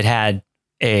it had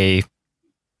an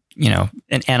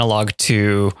analog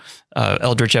to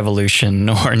Eldritch Evolution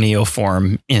or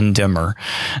Neoform in Dimir,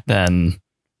 then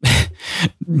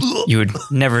you would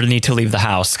never need to leave the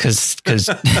house because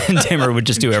Dimir would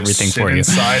just do everything sit for you.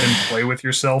 Inside and play with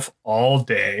yourself all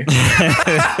day.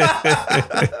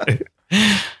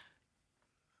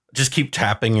 Just keep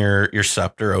tapping your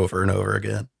scepter over and over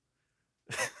again.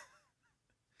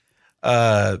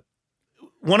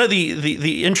 One of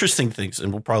the interesting things,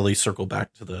 and we'll probably circle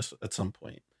back to this at some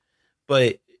point,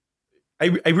 but I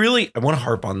want to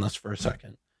harp on this for a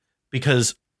second,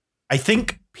 because I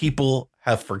think people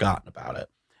have forgotten about it.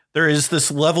 There is this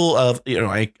level of,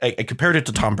 I compared it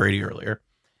to Tom Brady earlier.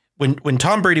 When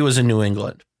Tom Brady was in New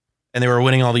England and they were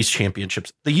winning all these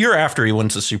championships, the year after he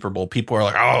wins the Super Bowl, people are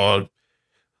like, oh,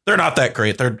 they're not that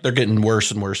great. They're getting worse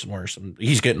and worse and worse. And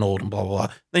he's getting old and blah, blah,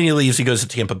 blah. Then he leaves, he goes to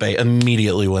Tampa Bay,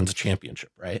 immediately wins a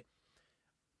championship, right?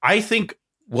 I think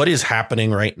what is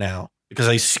happening right now, because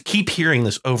I keep hearing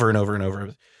this over and over and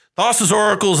over, Thassa's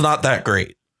Oracle is not that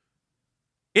great.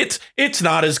 It's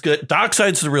not as good.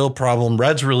 Dockside's the real problem.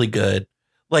 Red's really good.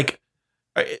 Like,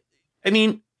 I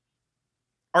mean,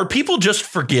 are people just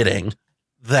forgetting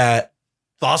that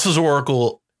Thassa's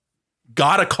Oracle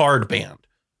got a card banned,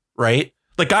 right?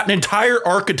 Like, got an entire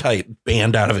archetype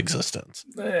banned out of existence.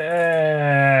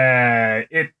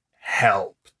 It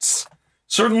helped.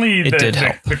 Certainly,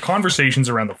 the conversations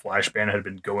around the Flash ban had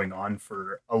been going on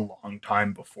for a long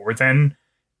time before then.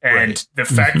 And the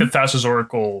fact that Thassa's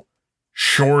Oracle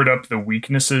shored up the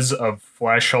weaknesses of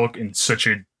Flash Hulk in such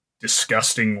a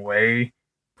disgusting way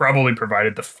probably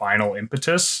provided the final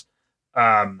impetus.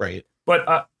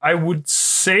 But I would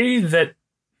say that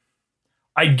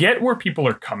I get where people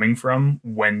are coming from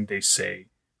when they say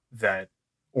that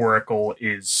Oracle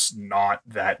is not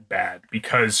that bad,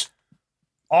 because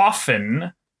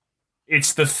often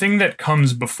it's the thing that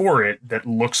comes before it that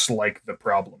looks like the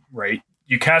problem, right?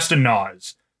 You cast a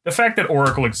Nas. The fact that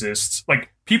Oracle exists,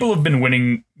 like, people have been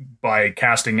winning by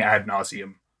casting ad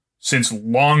nauseum since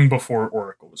long before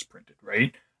Oracle was printed,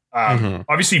 right?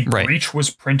 Obviously, Breach was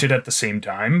printed at the same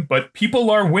time, but people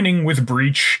are winning with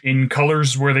Breach in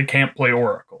colors where they can't play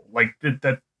Oracle. Like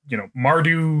that,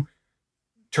 Mardu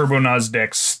Turbo Nas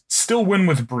decks still win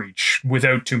with Breach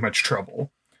without too much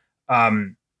trouble.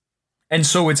 And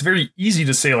so it's very easy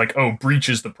to say like, oh, Breach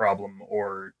is the problem,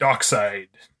 or Dockside,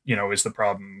 is the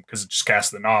problem because it just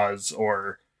casts the Nas,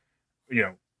 or,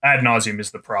 Ad Nauseam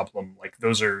is the problem. Like,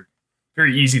 those are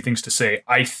very easy things to say.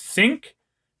 I think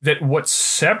that what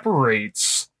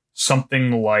separates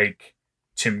something like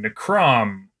Tymna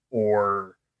Kraum,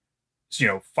 or,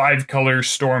 5-color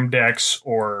Storm decks,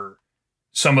 or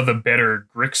some of the better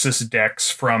Grixis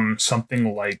decks from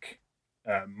something like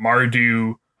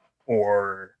Mardu,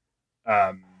 or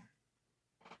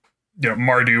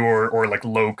Mardu, or like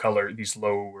these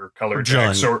lower color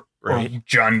decks, or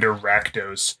Jund or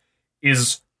Rakdos,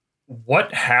 is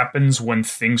what happens when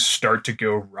things start to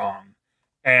go wrong.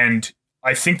 And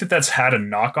I think that that's had a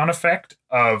knock-on effect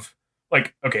of,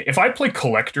 like, okay, if I play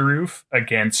Collector Roof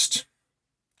against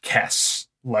Kess,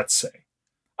 let's say,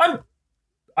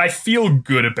 I feel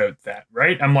good about that,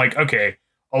 right? I'm like, okay,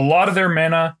 a lot of their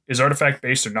mana is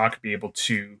artifact-based. They're not going to be able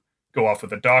to go off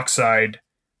with a Dockside.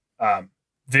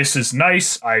 This is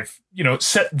nice. I've,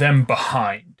 set them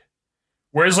behind.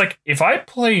 Whereas, like, if I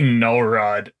play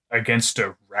Nullrod against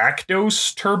a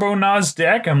Rakdos Turbo Nas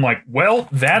deck, I'm like, well,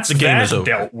 that's the game is over.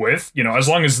 Dealt with. As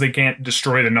long as they can't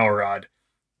destroy the Nullrod,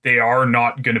 they are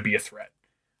not going to be a threat.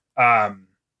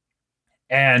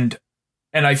 And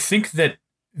I think that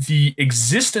the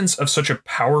existence of such a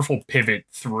powerful pivot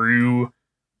through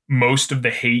most of the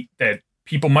hate that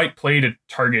people might play to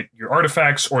target your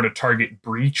artifacts or to target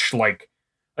Breach, like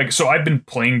so I've been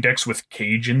playing decks with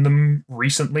Cage in them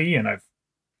recently, and I've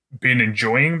been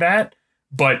enjoying that.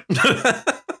 But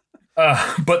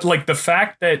but like the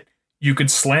fact that you could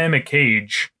slam a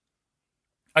Cage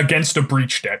against a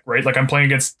Breach deck, right? Like, I'm playing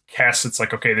against Kess. It's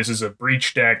like, okay, this is a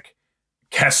Breach deck.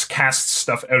 Kess casts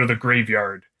stuff out of the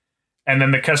graveyard. And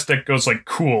then the Kess deck goes like,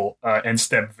 cool, end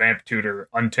step Vamp Tutor,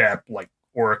 untap, like,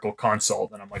 Oracle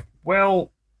Consult. And I'm like,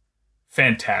 well,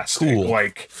 fantastic. Cool.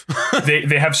 Like,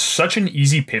 they have such an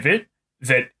easy pivot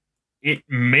that it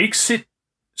makes it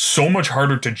so much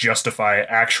harder to justify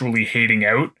actually hating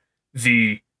out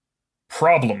the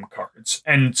problem cards.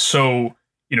 And so,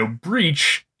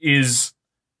 Breach is,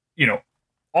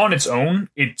 on its own,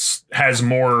 it has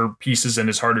more pieces and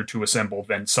is harder to assemble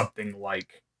than something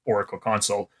like Oracle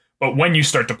Consult. But when you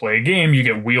start to play a game, you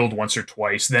get wheeled once or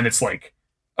twice. Then it's like,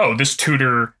 oh, this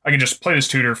tutor, I can just play this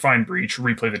tutor, find Breach,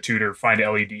 replay the tutor, find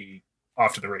LED,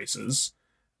 off to the races.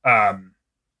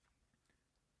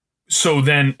 So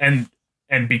then, and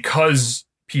because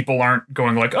people aren't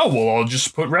going like, oh, well, I'll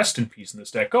just put Rest in Peace in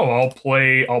this deck. Oh, I'll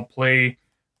play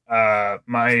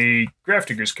my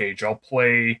Grafdigger's Cage. I'll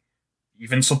play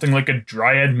even something like a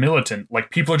Dryad Militant.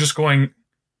 Like, people are just going,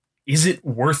 is it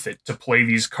worth it to play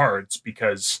these cards?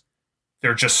 Because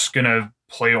they're just going to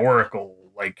play Oracle.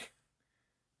 Like,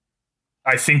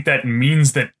 I think that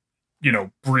means that,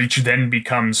 Breach then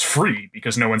becomes free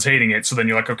because no one's hating it. So then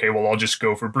you're like, okay, well, I'll just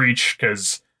go for Breach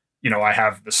because, I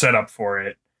have the setup for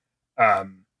it.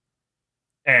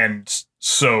 And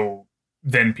so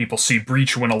then people see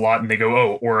Breach win a lot and they go,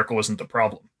 oh, Oracle isn't the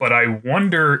problem. But I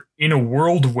wonder, in a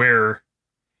world where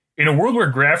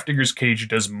Grafdigger's Cage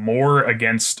does more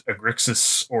against a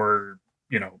Grixis or,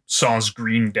 Sans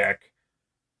Green deck,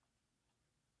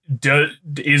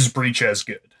 is Breach as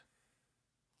good?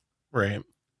 Right.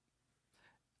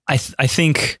 I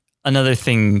think another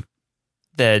thing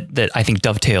that I think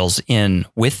dovetails in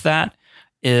with that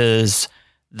is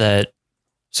that,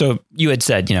 so you had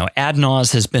said, Ad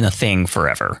Naus has been a thing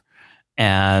forever.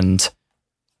 And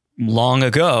long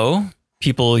ago,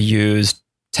 people used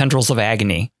Tendrils of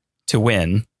Agony to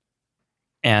win.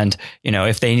 And,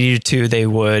 if they needed to, they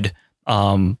would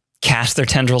cast their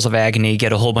Tendrils of Agony,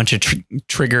 get a whole bunch of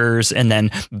triggers, and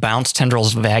then bounce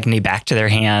Tendrils of Agony back to their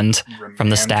hand from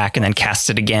the stack and then cast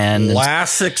it again.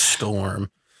 Classic Storm.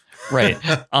 Right.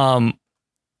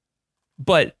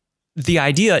 But the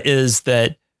idea is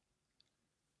that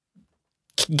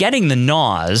getting the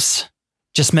Naus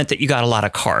just meant that you got a lot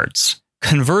of cards.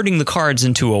 Converting the cards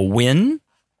into a win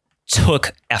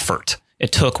took effort.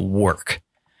 It took work.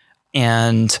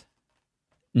 And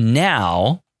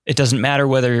now it doesn't matter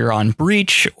whether you're on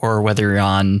Breach or whether you're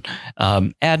on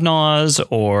Ad Naus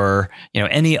or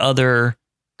any other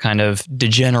kind of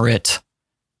degenerate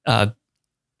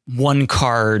one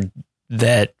card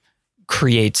that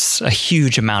creates a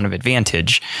huge amount of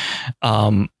advantage.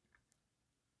 The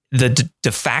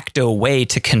de facto way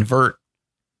to convert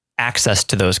access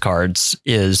to those cards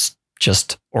is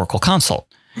just Oracle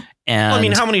Consult. And I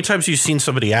mean, how many times have you seen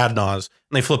somebody ad nause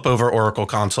and they flip over Oracle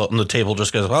Consult and the table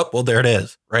just goes, oh, well, there it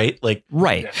is, right? Like,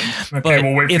 right. Yeah. Okay, But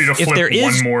we'll wait for you to if flip there is-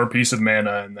 one more piece of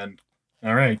mana and then,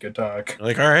 all right, good talk.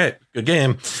 like, all right, good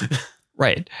game.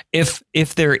 Right. If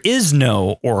there is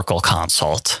no Oracle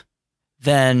Consult,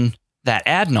 then that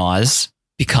ad nause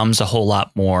becomes a whole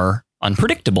lot more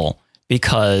unpredictable,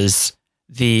 because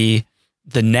the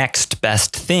next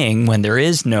best thing when there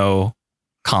is no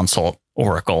consult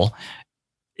Oracle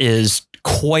is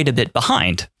quite a bit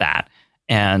behind that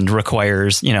and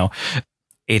requires,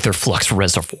 Aether Flux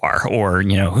Reservoir, or,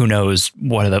 who knows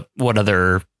what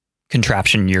other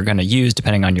contraption you're going to use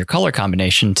depending on your color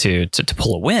combination to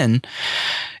pull a win.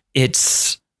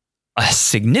 It's a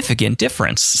significant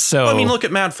difference. So I mean, look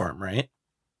at Mad Farm, right?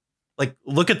 Like,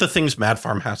 look at the things Mad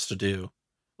Farm has to do.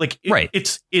 Like, right.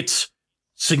 It's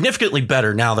significantly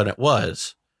better now than it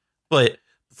was, but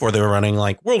before they were running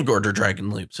like World Gorger Dragon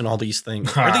Loops and all these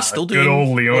things. Are they still doing good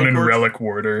old Leonin World Gorger? Relic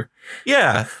Warder?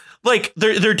 Yeah, like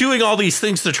they're doing all these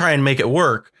things to try and make it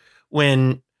work.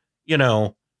 When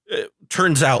it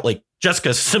turns out like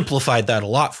Jessica simplified that a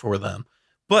lot for them,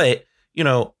 but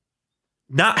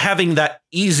not having that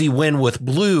easy win with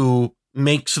blue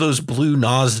makes those blue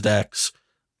Nas decks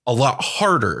a lot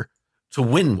harder to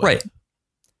win with. Right.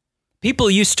 People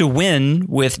used to win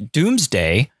with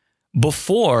Doomsday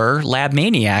before Lab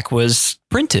Maniac was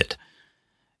printed.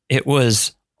 It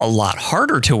was a lot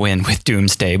harder to win with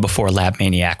Doomsday before Lab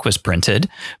Maniac was printed,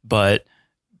 but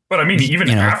I mean, even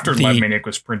after the Lab Maniac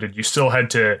was printed, you still had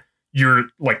to your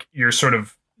sort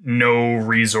of no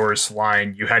resource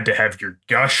line. You had to have your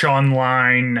Gush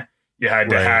online. You had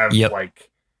to have it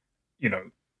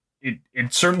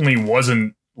certainly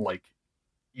wasn't like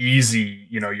easy.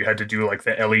 You had to do like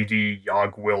the LED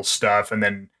Yogg Will stuff, and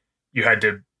then you had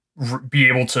to be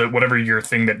able to, whatever your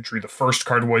thing that drew the first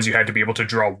card was, you had to be able to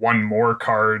draw one more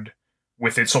card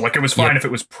with it. So like it was fine if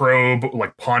it was Probe,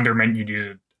 like Ponder meant you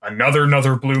needed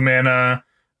another blue mana.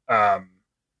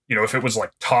 If it was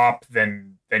like Top,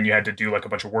 then you had to do like a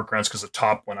bunch of workarounds because the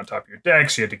Top went on top of your deck,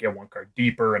 so you had to get one card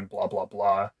deeper and blah blah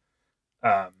blah.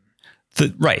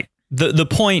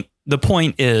 The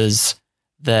point is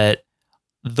that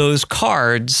those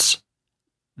cards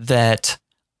that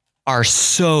are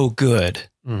so good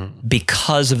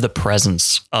because of the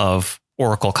presence of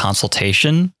Oracle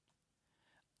Consultation,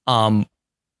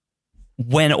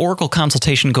 when Oracle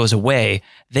Consultation goes away,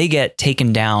 they get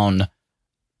taken down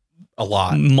a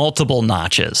lot, multiple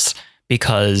notches,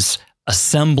 because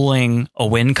assembling a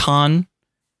win con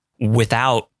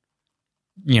without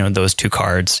those two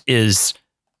cards is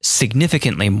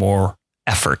significantly more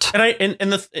effort. And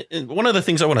one of the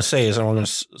things I want to say is, I want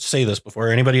to say this before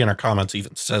anybody in our comments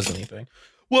even says anything.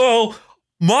 Well,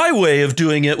 my way of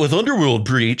doing it with Underworld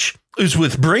Breach is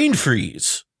with Brain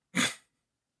Freeze.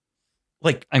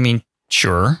 Like, I mean,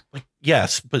 sure. Like,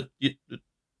 yes, but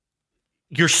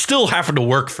you're still having to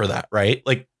work for that, right?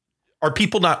 Like, are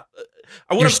people not?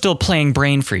 You're still playing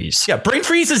Brain Freeze. Yeah, Brain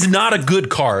Freeze is not a good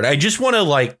card. I just want to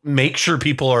like make sure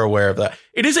people are aware of that.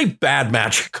 It is a bad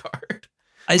Magic card.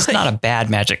 It's not a bad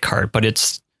Magic card, but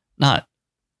it's not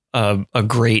a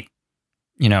great,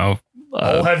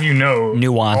 I'll have you know,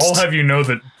 nuanced. I'll have you know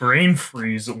that Brain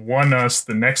Freeze won us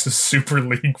the Nexus Super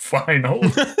League final.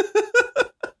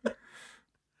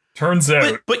 Turns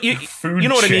out, but you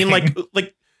know what I mean? Like,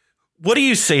 what do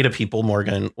you say to people,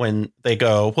 Morgan, when they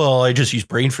go, well, I just use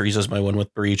Brain Freeze as my one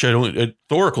with Breach. The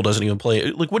Oracle doesn't even play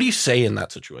it. Like, what do you say in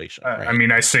that situation? Right? I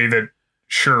mean, I say that,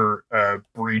 sure,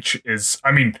 Breach is,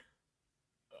 I mean,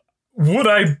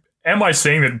 am I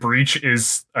saying that Breach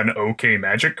is an okay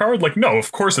Magic card? Like, no,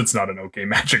 of course it's not an okay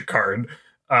Magic card.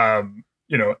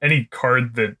 Any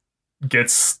card that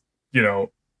gets,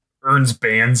 earns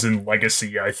bans in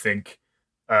Legacy, I think,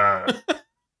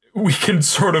 we can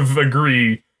sort of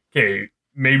agree, okay,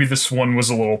 maybe this one was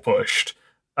a little pushed.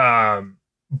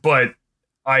 But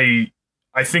I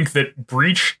think that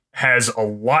Breach has a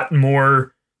lot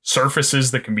more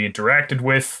surfaces that can be interacted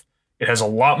with. It has a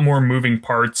lot more moving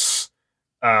parts.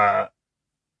 And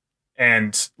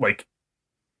like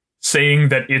saying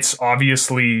that it's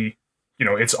obviously,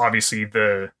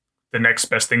 the next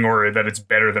best thing, or that it's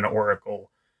better than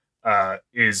Oracle,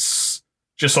 is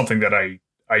just something that I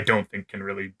don't think can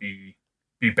really be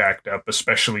backed up,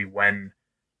 especially when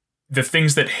the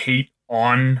things that hate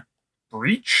on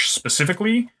Breach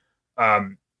specifically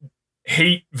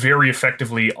hate very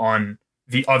effectively on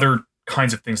the other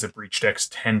kinds of things that Breach decks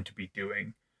tend to be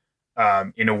doing,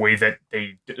 in a way that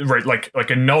they, right, like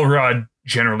a Null Rod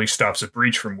generally stops a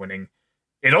Breach from winning.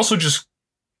 It also just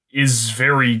is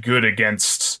very good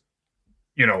against,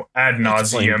 ad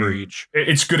nauseum. Breach.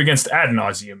 It's good against ad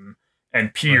nauseum.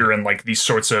 and Peer and like these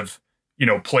sorts of,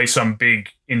 play some big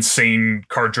insane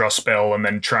card draw spell and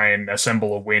then try and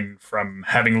assemble a win from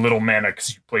having little mana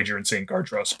because you played your insane card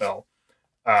draw spell.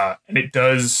 And it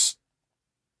does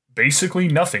basically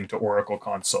nothing to Oracle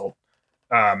Consult.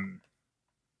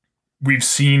 We've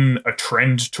seen a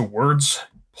trend towards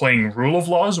playing Rule of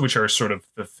Laws, which are sort of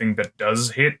the thing that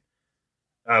does hit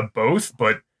both,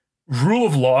 but Rule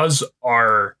of Laws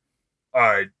are,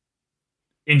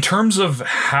 in terms of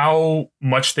how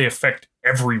much they affect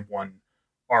everyone,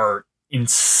 are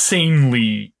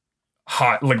insanely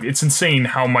hot. Like, it's insane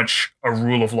how much a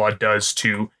Rule of Law does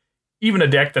to even a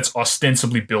deck that's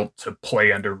ostensibly built to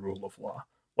play under Rule of Law.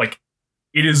 Like,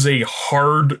 it is a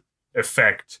hard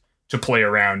effect to play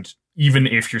around, even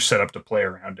if you're set up to play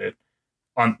around it.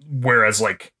 Whereas,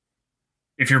 like,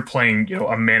 if you're playing,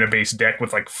 a mana-based deck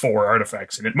with like 4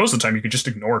 artifacts in it, most of the time you could just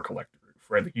ignore Collector Roof,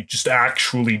 right? Like, you just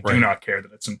actually do not care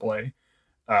that it's in play.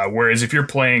 Whereas if you're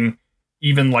playing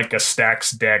even like a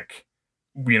stacks deck,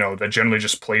 that generally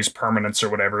just plays permanents or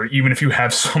whatever, even if you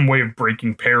have some way of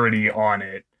breaking parity on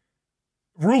it,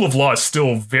 Rule of Law is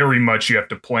still very much, you have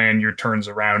to plan your turns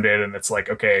around it. And it's like,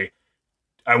 okay,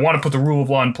 I want to put the Rule of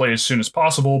Law in play as soon as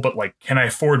possible, but like, can I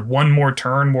afford one more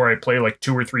turn where I play like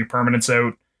 2 or 3 permanents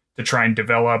out to try and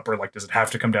develop, or like, does it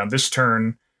have to come down this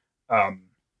turn?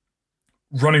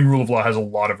 Running Rule of Law has a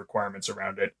lot of requirements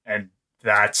around it, and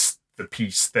that's the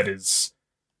piece that is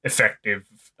effective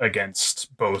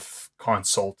against both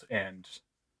Consult and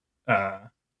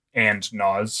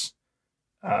Naz.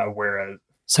 Whereas,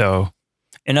 so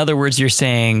in other words, you're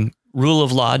saying Rule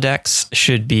of Law decks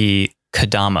should be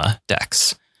Kodama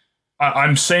decks.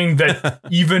 I'm saying that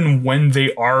even when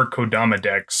they are Kodama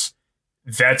decks,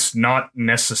 that's not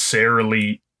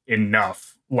necessarily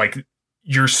enough. Like,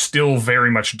 you're still very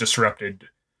much disrupted.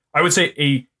 I would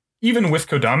say even with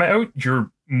Kodama out,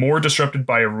 you're more disrupted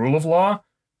by a Rule of Law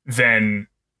than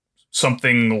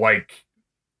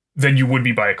than you would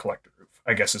be by a Collector Roof,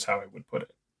 I guess is how I would put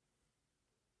it.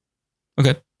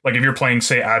 Okay. Like, if you're playing,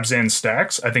 say, Abzan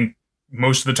stacks, I think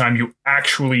most of the time you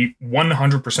actually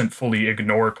 100% fully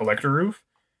ignore Collector Roof.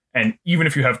 And even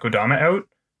if you have Kodama out,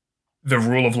 the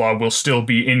Rule of Law will still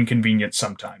be inconvenient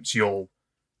sometimes. You'll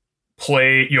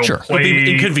play It'll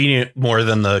be inconvenient more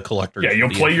than the Collector. Yeah, you'll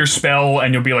play your spell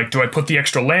and you'll be like, do I put the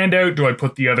extra land out? Do I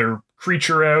put the other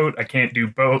creature out? I can't do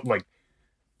both. Like,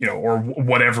 or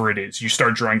whatever it is. You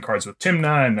start drawing cards with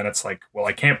Tymna, and then it's like, well,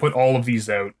 I can't put all of these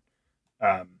out.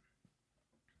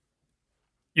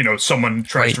 Someone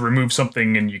tries to remove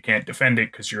something and you can't defend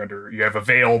it because you have a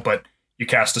veil, but you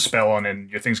cast a spell and then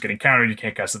your thing's getting countered. You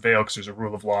can't cast the veil because there's a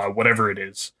Rule of Law, whatever it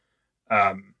is.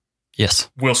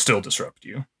 Yes. Will still disrupt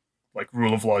you. Like,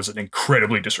 Rule of Law is an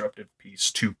incredibly disruptive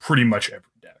piece to pretty much every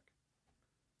deck.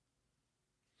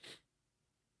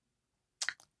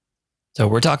 So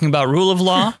we're talking about Rule of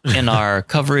Law in our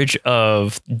coverage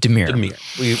of Dimir.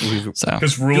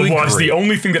 Because Rule of Law is the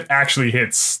only thing that actually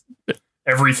hits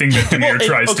everything that Dimir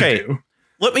tries to do.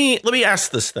 Let me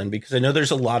ask this then, because I know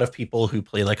there's a lot of people who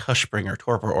play like Hushbringer,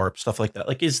 Torpor Orb, stuff like that.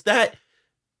 Like, is that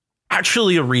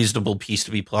actually a reasonable piece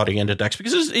to be plotting into decks?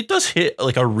 Because it does hit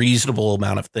like a reasonable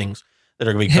amount of things that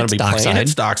are going to be playing.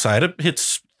 It's Dockside. It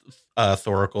hits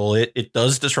Thoracle. It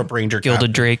does disrupt Ranger,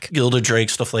 Gilded Drake,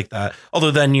 stuff like that.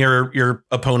 Although then your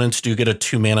opponents do get a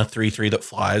 2-mana 3/3 that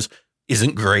flies.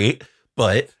 Isn't great,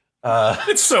 but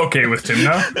it's okay with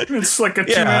Tymna. It's like a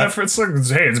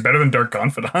 2-mana. It's better than Dark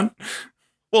Confidant.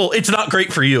 Well, it's not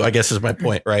great for you, I guess, is my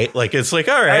point, right? Like, it's like,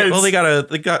 all right, well, they got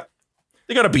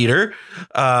a beater.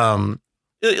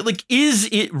 Like, is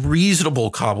it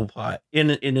reasonable, Cobblepot,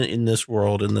 in this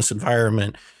world, in this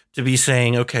environment, to be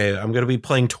saying, okay, I'm going to be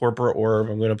playing Torpor Orb,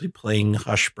 I'm going to be playing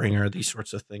Hushbringer, these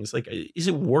sorts of things. Like, is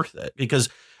it worth it? Because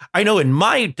I know in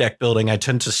my deck building, I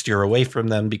tend to steer away from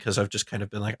them because I've just kind of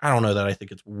been like, I don't know that I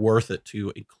think it's worth it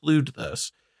to include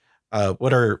this.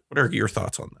 What are your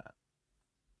thoughts on that?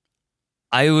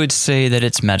 I would say that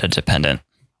it's meta dependent.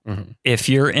 Mm-hmm. If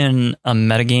you're in a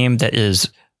metagame that is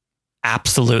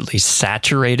absolutely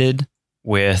saturated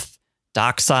with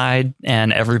Dockside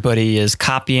and everybody is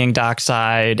copying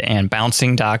Dockside and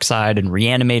bouncing Dockside and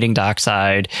reanimating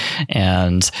Dockside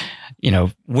and,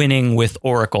 winning with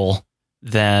Oracle,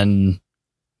 then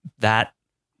that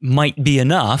might be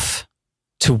enough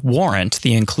to warrant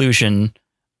the inclusion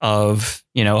of,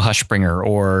 Hushbringer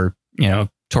or,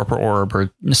 Torpor Orb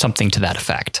or something to that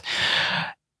effect.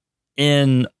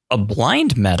 In a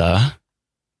blind meta,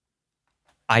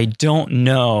 I don't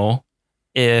know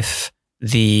if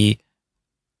the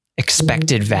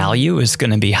expected value is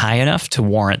going to be high enough to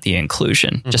warrant the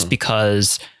inclusion, just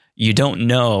because you don't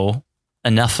know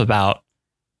enough about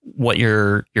what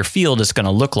your field is going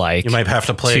to look like. You might have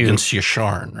to play against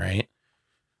Yasharn, right?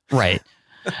 Right.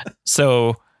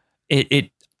 So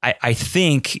I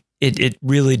think it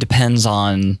really depends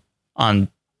on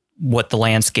what the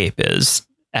landscape is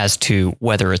as to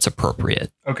whether it's appropriate.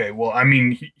 Okay, well, I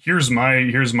mean, here's my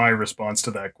response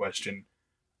to that question.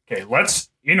 Okay, let's,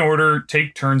 in order,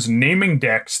 take turns naming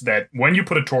decks that when you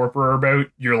put a torpor about,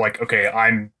 you're like, okay,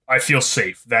 I feel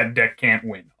safe. That deck can't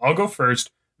win. I'll go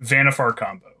first. Vannifar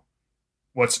combo.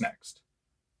 What's next?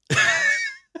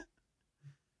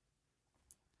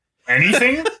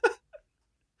 Anything?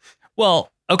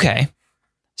 Well, okay.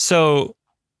 So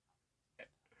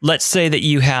let's say that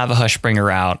you have a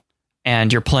Hushbringer out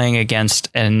and you're playing against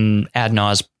an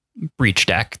Adnaz Breach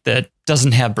deck that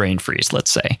doesn't have Brain Freeze, let's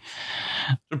say.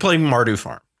 They're playing Mardu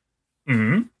Farm.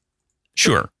 Mm-hmm.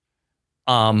 Sure.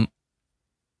 How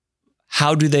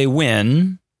do they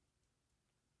win?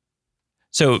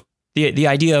 So the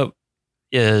idea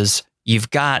is you've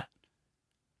got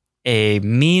a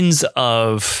means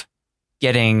of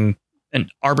getting an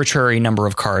arbitrary number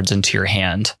of cards into your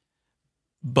hand,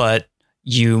 but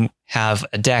you have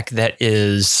a deck that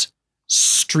is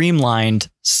streamlined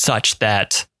such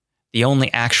that the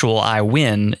only actual I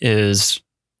win is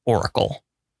Oracle.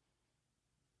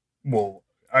 Well,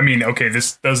 I mean, okay,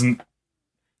 this doesn't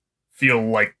feel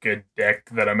like a deck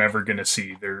that I'm ever going to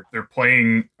see. They're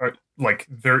playing, like,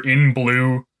 they're in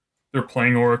blue, they're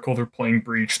playing Oracle, they're playing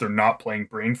Breach, they're not playing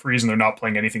Brain Freeze, and they're not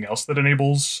playing anything else that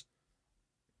enables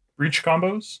Breach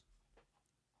combos.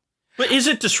 But is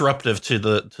it disruptive to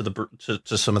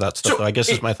some of that stuff? Though, I guess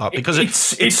is my thought, because it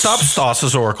stops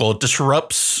Thassa's Oracle, it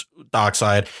disrupts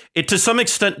Dockside. It to some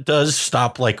extent does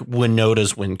stop like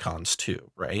Winota's win cons too,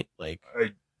 right? Like,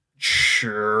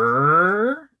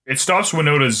 sure, it stops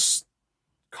Winota's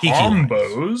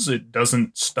combos. It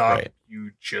doesn't stop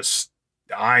you just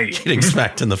dying, getting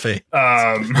smacked in the face.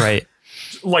 Right.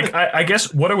 Like I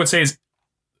guess what I would say is,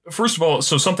 first of all,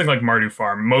 so something like Mardu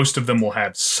Farm, most of them will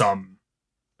have some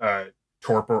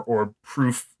torpor or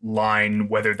proof line,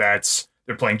 whether that's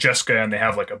they're playing Jessica and they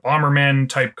have like a Bomberman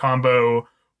type combo,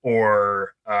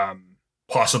 or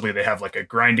possibly they have like a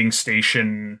grinding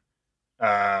station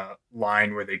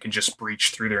line where they can just breach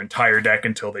through their entire deck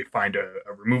until they find a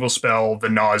removal spell. The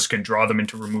Naz can draw them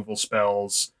into removal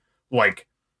spells. Like,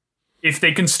 if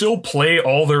they can still play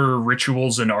all their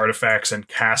rituals and artifacts and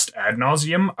cast ad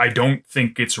nauseum, I don't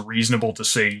think it's reasonable to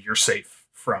say you're safe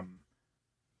from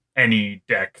any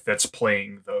deck that's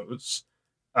playing those.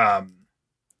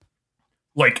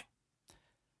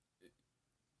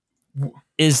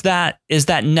 Is that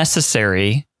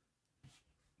necessary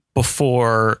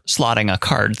before slotting a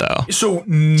card, though? So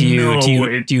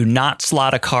do you not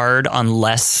slot a card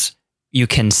unless you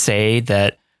can say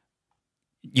that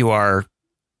you are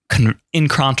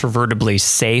incontrovertibly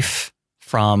safe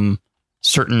from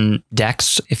certain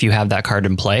decks if you have that card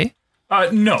in play?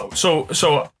 No.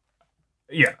 So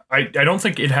yeah, I don't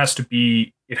think it has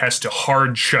to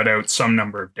hard shut out some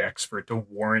number of decks for it to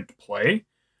warrant play.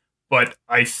 But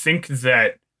I think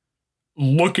that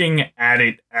looking at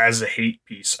it as a hate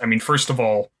piece, I mean, first of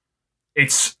all,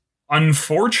 it's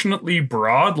unfortunately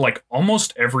broad. Like,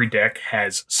 almost every deck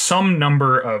has some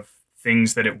number of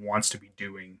things that it wants to be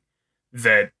doing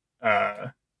that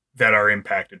are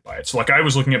impacted by it. So like, I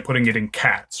was looking at putting it in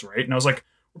Cats, right? And I was like,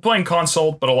 we're playing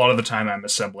Consult, but a lot of the time I'm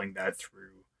assembling that through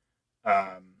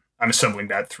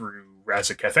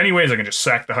Razaketh anyways. I can just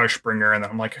sack the Hushbringer, and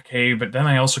then I'm like, okay, but then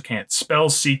I also can't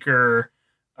Spellseeker.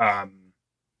 The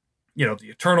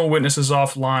Eternal Witness is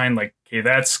offline. Like, okay,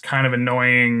 that's kind of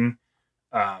annoying.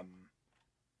 So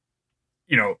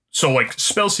like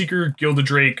Spellseeker, Gilded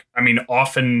Drake, I mean,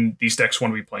 often these decks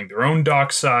want to be playing their own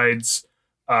Docksides.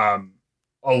 A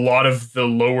lot of the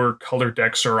lower color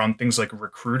decks are on things like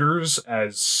Recruiters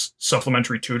as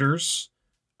supplementary tutors.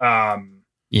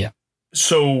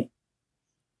 So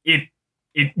it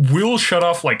will shut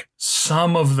off like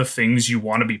some of the things you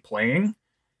want to be playing,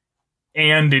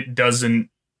 and it doesn't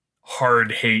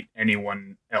hard hate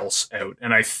anyone else out.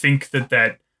 And I think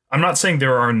that I'm not saying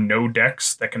there are no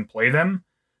decks that can play them,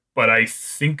 but I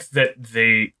think that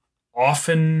they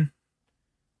often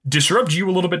disrupt you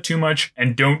a little bit too much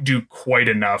and don't do quite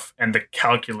enough, and the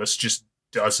calculus just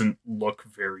doesn't look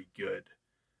very good.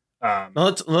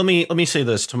 Let me say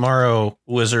this. Tomorrow,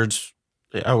 Wizards,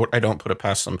 I don't put it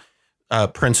past them,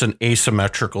 prints an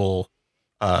asymmetrical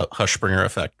Hushbringer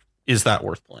effect. Is that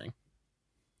worth playing?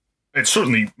 It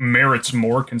certainly merits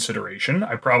more consideration.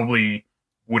 I probably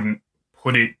wouldn't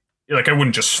put it, like, I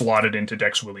wouldn't just slot it into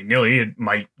decks willy-nilly. It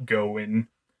might go in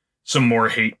some more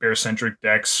hate bear-centric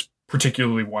decks,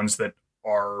 particularly ones that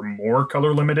are more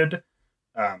color limited.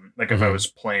 Like if I was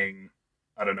playing,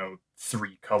 I don't know,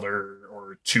 3-color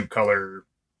or 2-color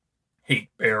Hate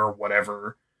Bear or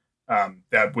whatever,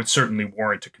 that would certainly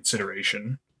warrant a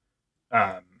consideration.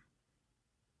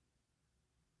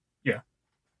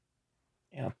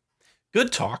 Yeah.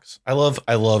 Good talks. I know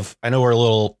we're a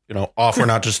little, off. We're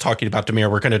not just talking about Dimir.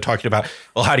 We're kind of talking about,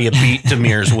 well, how do you beat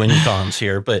Dimir's win cons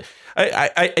here? But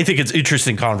I think it's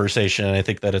interesting conversation. And I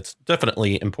think that it's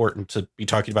definitely important to be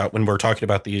talking about when we're talking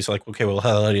about these, like, okay, well,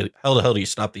 how the hell do you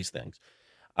stop these things?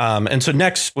 And so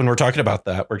next, when we're talking about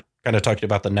that, we're kind of talking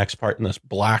about the next part in this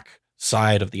black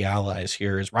side of the allies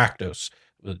here is Rakdos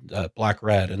with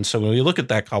black-red. And so when we look at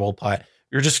that Cobblepot,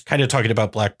 you're just kind of talking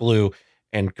about black-blue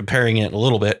and comparing it a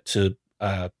little bit to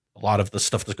a lot of the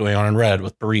stuff that's going on in red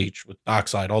with Breach, with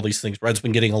Dockside, all these things. Red's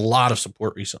been getting a lot of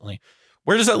support recently.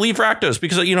 Where does that leave Rakdos?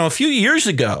 Because, a few years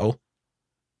ago,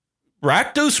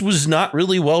 Rakdos was not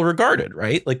really well regarded,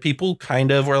 right? Like people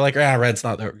kind of were like, red's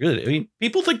not that good. I mean,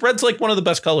 people think red's like one of the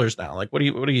best colors now. Like, what do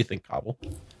you think, Cobble?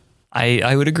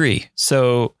 I would agree.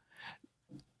 So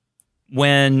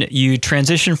when you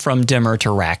transition from Dimir to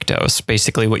Rakdos,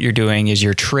 basically what you're doing is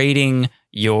you're trading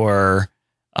your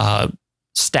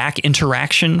stack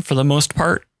interaction for the most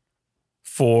part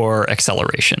for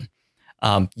acceleration.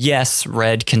 Yes,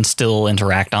 red can still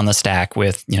interact on the stack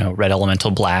with, red elemental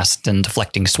blast and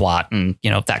deflecting SWAT and,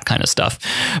 that kind of stuff.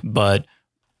 But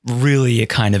really it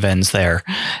kind of ends there.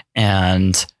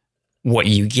 And what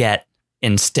you get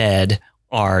instead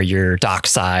are your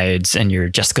Docksides and your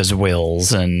Jessica's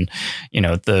Wills and,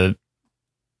 the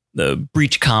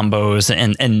Breach combos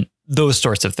and those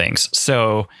sorts of things.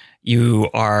 So you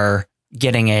are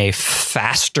getting a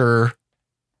faster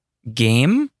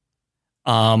game,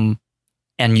 and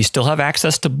you still have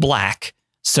access to black,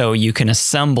 so you can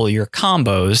assemble your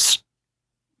combos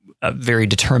very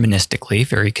deterministically,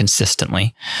 very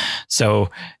consistently. So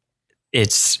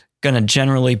it's going to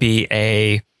generally be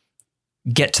a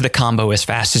get to the combo as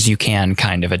fast as you can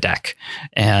kind of a deck.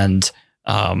 And,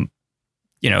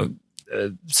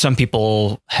 some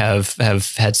people have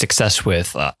had success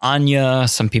with Anya.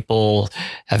 Some people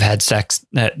have had sex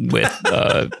with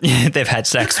they've had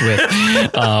sex with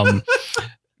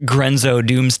Grenzo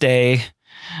Doomsday.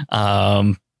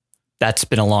 That's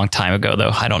been a long time ago,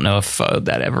 though. I don't know if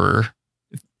that ever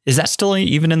is that still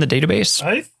even in the database.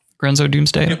 Grenzo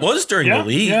Doomsday. It was during the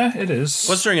league. Yeah, it is. It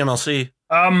was during MLC.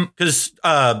 Because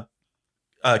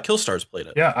Killstars played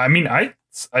it. Yeah, I mean, I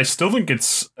still think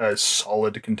it's a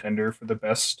solid contender for the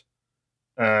best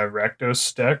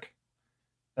Rakdos deck.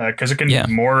 Because it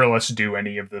can more or less do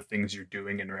any of the things you're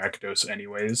doing in Rakdos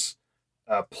anyways.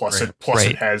 Plus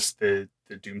it has the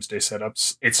Doomsday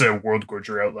setups. It's a World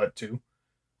Gorger outlet too.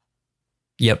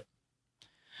 Yep.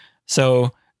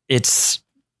 So it's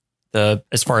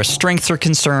as far as strengths are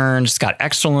concerned, it's got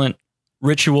excellent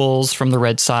rituals from the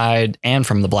red side and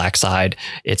from the black side.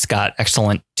 It's got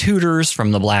excellent tutors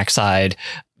from the black side.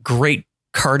 Great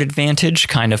card advantage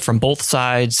kind of from both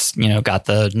sides. Got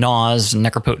the Gnaws,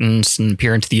 Necropotence, and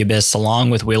Peer into the Abyss, along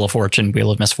with Wheel of Fortune, Wheel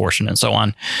of Misfortune, and so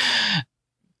on.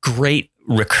 Great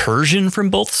recursion from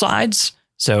both sides.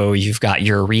 So you've got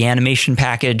your reanimation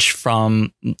package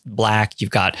from black.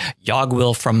 You've got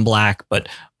Yogg-Will from black. But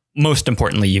most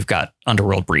importantly, you've got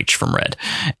Underworld Breach from red.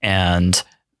 And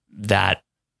that,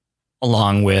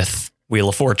 along with Wheel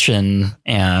of Fortune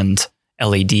and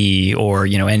LED or,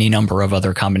 any number of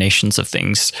other combinations of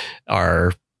things,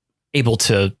 are able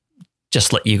to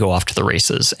just let you go off to the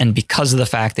races. And because of the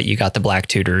fact that you got the black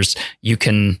tutors, you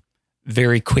can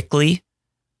very quickly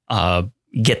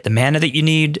get the mana that you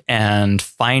need and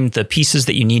find the pieces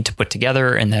that you need to put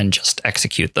together and then just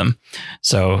execute them.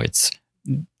 So it's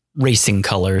racing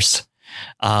colors.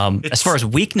 As far as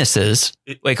weaknesses,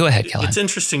 wait, go ahead, Callahan. It's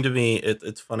interesting to me.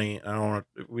 It's funny.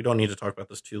 We don't need to talk about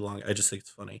this too long. I just think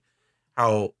it's funny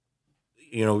how,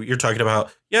 you're talking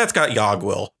about, it's got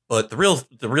Yogg-Will, but the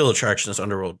real attraction is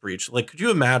Underworld Breach. Like, could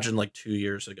you imagine 2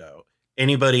 years ago,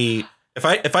 anybody, if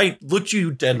I looked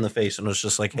you dead in the face and was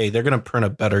just like, hey, they're going to print a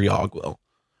better Yogg-Will.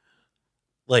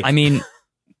 Like, I mean,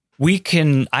 we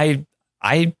can, I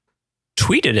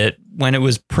tweeted it when it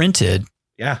was printed.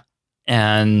 Yeah.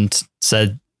 And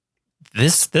said,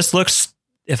 this looks,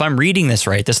 if I'm reading this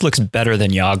right, this looks better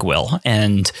than Yogg-Will.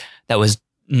 And that was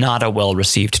not a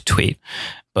well-received tweet.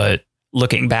 But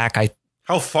looking back,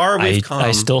 how far we've come.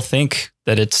 I still think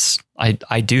that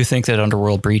I do think that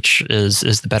Underworld Breach is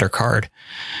the better card.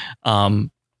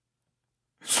 And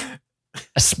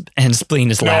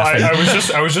Spleen is laughing.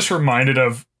 I was just reminded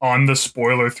of, on the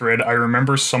spoiler thread, I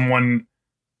remember someone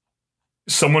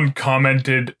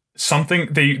commented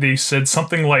something, they said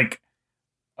something like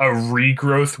a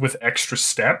regrowth with extra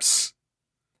steps.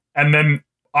 And then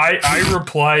I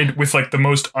replied with like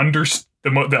the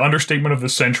understatement of the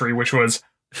century, which was,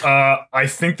 I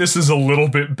think this is a little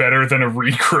bit better than a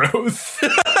regrowth.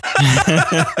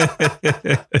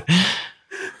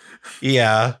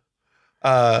 Yeah.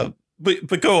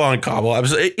 But go on, Cobble.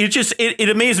 It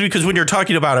amazed me because when you're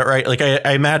talking about it, right? Like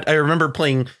I remember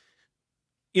playing,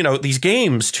 these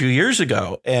games 2 years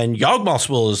ago, and Yawgmoth's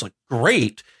is like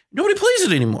great. Nobody plays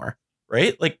it anymore,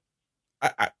 right? Like,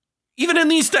 even in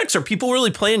these decks, are people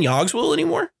really playing Yogg's Will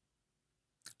anymore?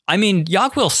 I mean,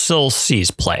 Yawgwill still sees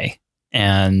play,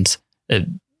 and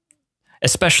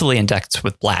especially in decks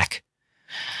with black.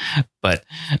 But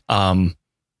that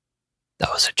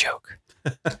was a joke.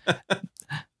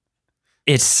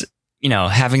 It's,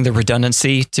 having the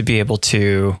redundancy to be able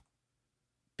to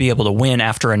win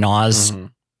after a Naz,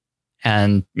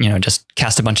 and, just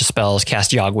cast a bunch of spells,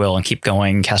 cast Yawgwill and keep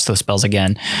going, cast those spells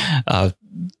again.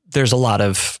 There's a lot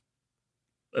of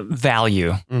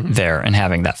value there in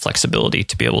having that flexibility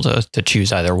to be able to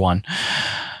choose either one.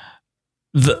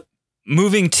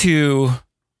 Moving to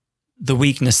the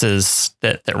weaknesses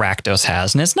that Rakdos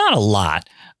has, and it's not a lot.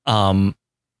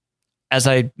 As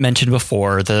I mentioned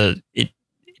before, it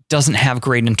doesn't have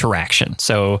great interaction.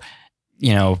 So,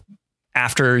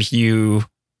 after you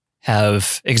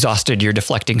have exhausted your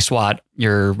Deflecting Swat,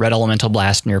 your Red Elemental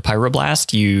Blast, and your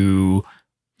Pyroblast, you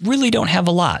really don't have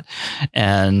a lot.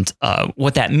 And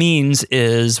what that means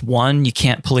is, 1, you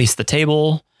can't police the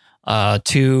table.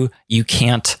 2, you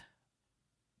can't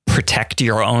protect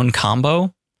your own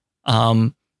combo.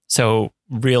 So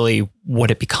really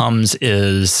what it becomes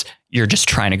is you're just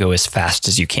trying to go as fast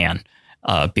as you can,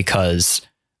 because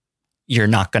you're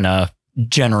not going to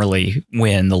generally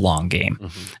win the long game,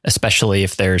 especially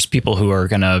if there's people who are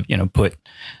going to, put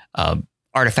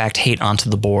artifact hate onto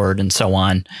the board and so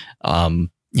on.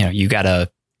 You got to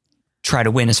try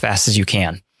to win as fast as you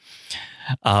can.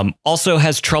 Also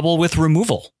has trouble with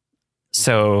removal.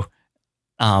 So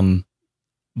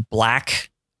black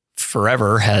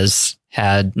forever has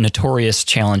had notorious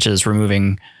challenges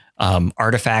removing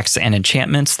artifacts and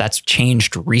enchantments. That's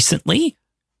changed recently,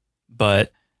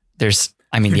 but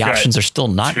the options are still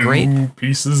not great. 2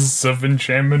 pieces of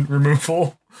enchantment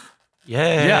removal.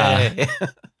 Yeah.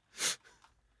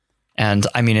 And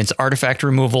its artifact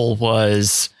removal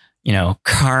was,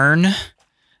 Karn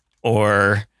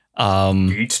or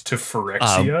Gate to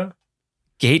Phyrexia.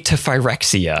 Gate to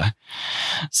Phyrexia.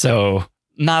 So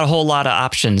not a whole lot of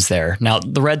options there. Now,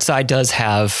 the red side does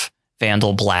have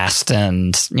Vandal Blast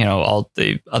and, all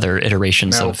the other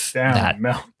iterations of that.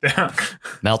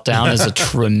 Meltdown is a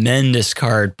tremendous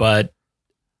card, but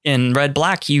in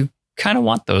red-black, you kind of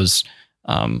want those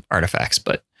artifacts.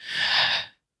 But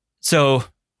so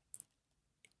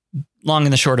long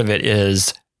and the short of it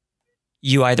is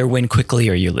you either win quickly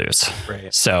or you lose.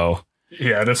 Right. So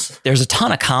yeah, there's a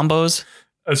ton of combos.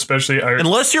 Especially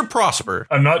unless you're Prosper.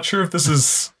 I'm not sure if this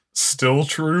is still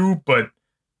true, but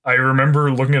I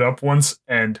remember looking it up once,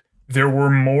 and there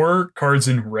were more cards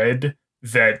in red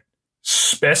that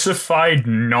specified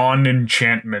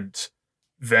non-enchantment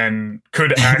than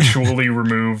could actually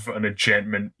remove an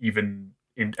enchantment, even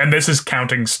in, and this is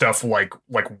counting stuff like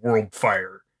World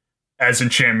Fire as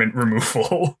enchantment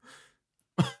removal.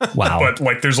 Wow.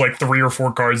 But there's 3 or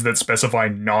 4 cards that specify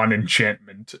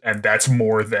non-enchantment, and that's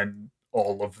more than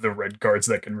all of the red cards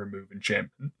that can remove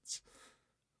enchantments.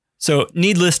 So,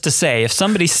 needless to say, if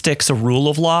somebody sticks a rule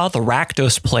of law, the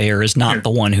Rakdos player is not the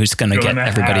one who's going to get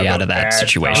everybody out of that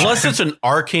situation. Unless it's an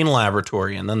arcane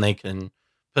laboratory, and then they can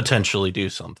potentially do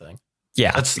something.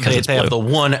 Yeah, they have the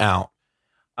one out.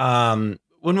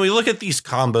 When we look at these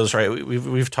combos, right,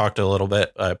 we've talked a little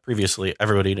bit previously.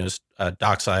 Everybody knows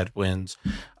Dockside wins.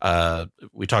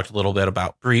 We talked a little bit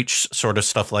about Breach, sort of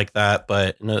stuff like that.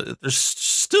 But there's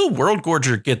still World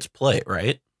Gorger gets play,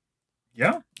 right?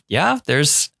 Yeah.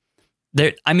 There's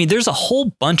a whole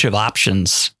bunch of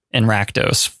options in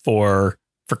Rakdos for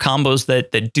combos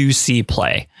that do see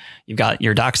play. You've got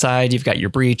your Dockside, you've got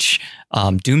your Breach.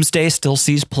 Doomsday still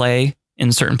sees play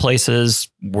in certain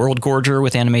places. World Gorger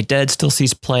with Animate Dead still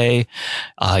sees play.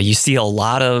 You see a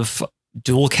lot of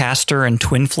Dual Caster and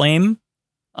Twin Flame,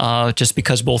 just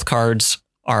because both cards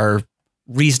are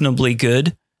reasonably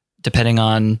good, depending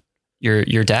on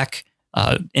your deck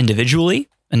individually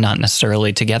and not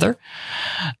necessarily together.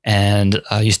 And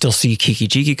you still see Kiki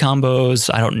Jiki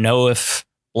combos. I don't know if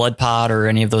Blood Pod or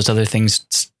any of those other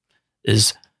things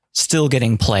is still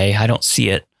getting play. I don't see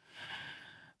it.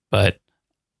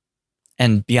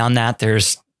 And beyond that,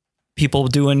 there's people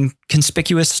doing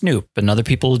Conspicuous Snoop and other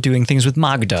people doing things with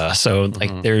Magda. So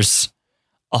there's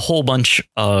a whole bunch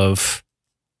of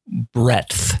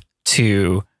breadth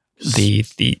to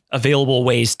the available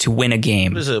ways to win a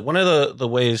game. What is it? One of the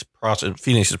ways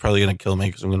Phoenix is probably going to kill me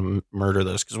because I'm going to murder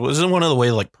this. Because isn't one of the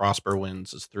way like Prosper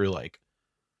wins is through like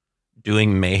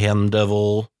doing Mayhem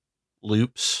Devil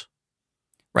loops?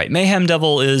 Right. Mayhem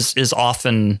Devil is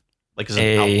often like as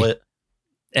an outlet.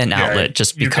 An outlet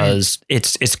just because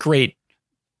it's great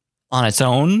on its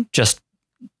own, just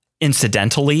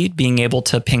incidentally being able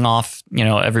to ping off,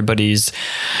 everybody's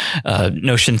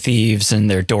Notion thieves and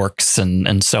their dorks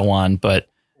and so on. But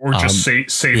or just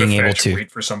save a fetch,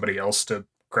 wait for somebody else to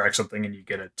crack something, and you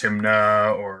get a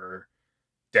Timna or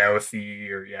Douthie,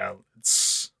 or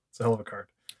it's a hell of a card.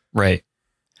 Right.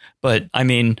 But I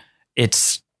mean,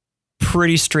 it's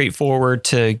pretty straightforward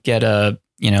to get a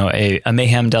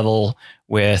Mayhem Devil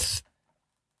with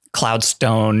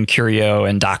Cloudstone, Curio,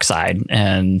 and Dockside,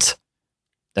 and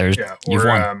there's you've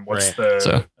won.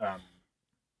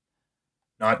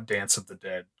 Not Dance of the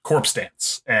Dead, Corpse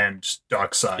Dance and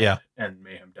Dockside and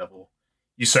Mayhem Devil.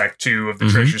 You sack 2 of the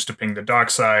treasures to ping the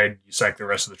Dockside. You sack the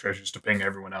rest of the treasures to ping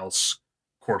everyone else.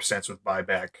 Corpse Dance with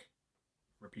buyback.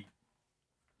 Repeat.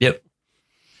 Yep.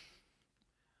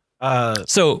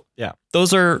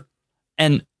 Those are,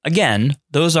 and again,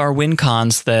 those are win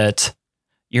cons that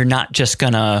you're not just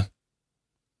gonna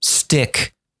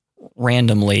stick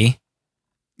randomly,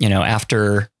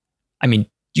 after, I mean,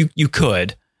 you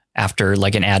could after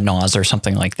like an ad naus or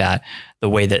something like that, the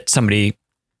way that somebody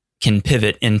can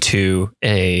pivot into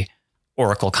a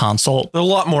Oracle consult. A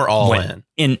lot more all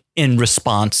in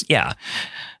response. Yeah.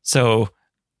 So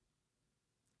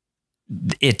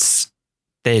it's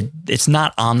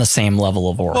not on the same level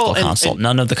of Oracle consult.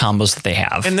 None of the combos that they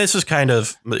have. And this is kind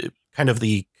of a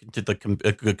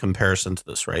good comparison to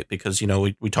this, right? Because,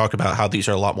 we talked about how these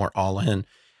are a lot more all in.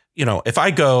 If I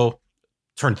go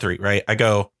turn 3, right? I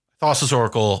go Thassa's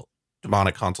Oracle,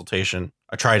 Demonic Consultation.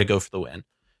 I try to go for the win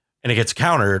and it gets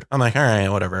countered. I'm like, all right,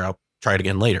 whatever. I'll try it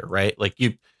again later. Right. Like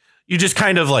you just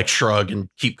kind of like shrug and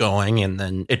keep going. And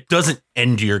then it doesn't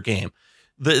end your game.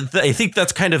 I think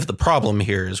that's kind of the problem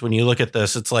here is when you look at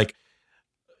this, it's like,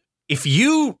 if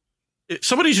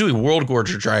somebody's doing World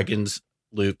Gorger Dragons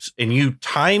loops and you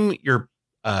time your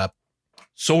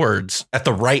swords at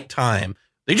the right time,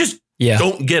 they just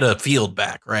don't get a field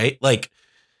back, right? Like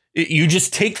you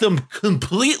just take them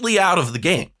completely out of the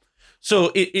game.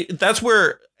 So that's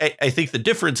where I think the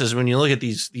difference is when you look at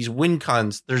these win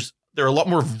cons, they're a lot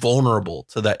more vulnerable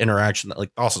to that interaction that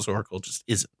like Thassa's Oracle just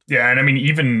isn't. Yeah, and I mean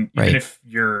even if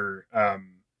you're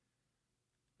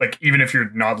even if you're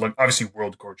not obviously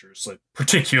World Gorger is like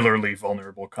particularly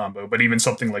vulnerable combo, but even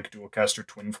something like Dualcaster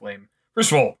Twin Flame,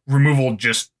 first of all, removal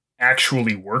just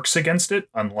actually works against it,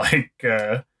 unlike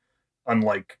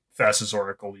Thassa's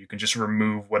Oracle. You can just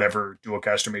remove whatever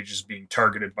Dualcaster Mage is being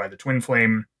targeted by the Twin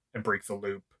Flame and break the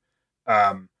loop.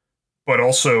 But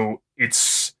also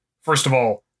it's, first of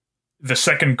all, the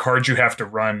second card you have to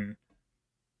run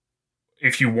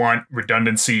if you want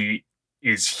redundancy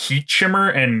is Heat Shimmer,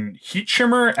 and Heat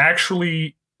Shimmer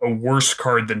actually a worse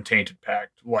card than Tainted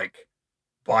Pact, like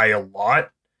by a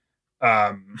lot.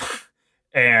 And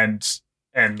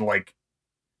like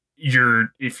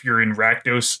if you're in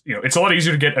Rakdos, it's a lot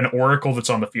easier to get an Oracle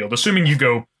that's on the field, assuming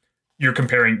you're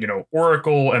comparing,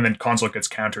 Oracle and then Consult gets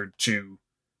countered to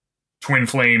Twin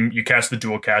Flame, you cast the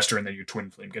Dualcaster and then your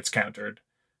Twin Flame gets countered.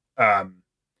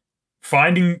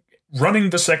 Running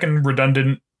the second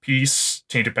redundant piece,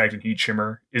 Tainted Pact and Heat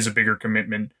Shimmer, is a bigger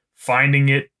commitment. Finding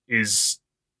it is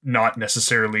not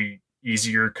necessarily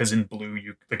easier, because in blue,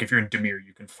 if you're in Dimir,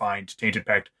 you can find Tainted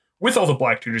Pact with all the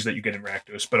black tutors that you get in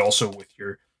Rakdos, but also with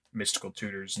your mystical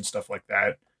tutors and stuff like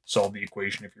that. Solve the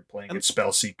equation if you're playing it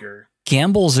Spellseeker.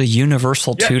 Gamble's a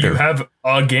universal tutor. You have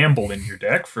a Gamble in your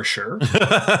deck for sure.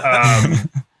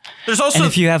 There's also, and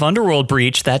if you have Underworld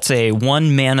Breach, that's a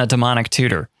 1 mana demonic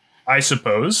tutor, I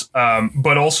suppose.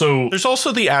 But also, there's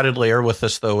also the added layer with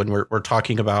this though, when we're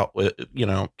talking about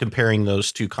comparing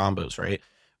those two combos, right?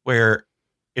 Where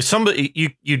if somebody you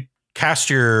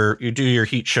do your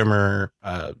Heat Shimmer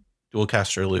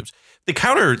Dualcaster loops, they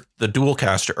counter the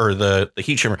Dualcaster or the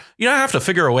Heat Shimmer. You don't have to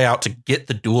figure a way out to get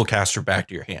the Dualcaster back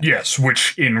to your hand. Yes,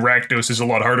 which in Rakdos is a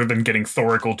lot harder than getting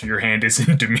Thoracle to your hand is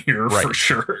in Dimir, right, for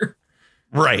sure.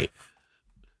 Right.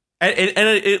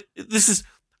 And this is,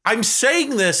 I'm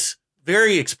saying this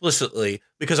very explicitly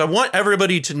because I want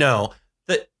everybody to know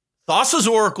that Thassa's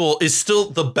Oracle is still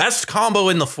the best combo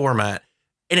in the format,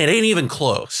 and it ain't even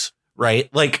close,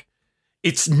 right? Like,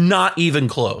 it's not even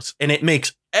close, and it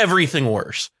makes everything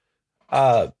worse.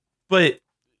 But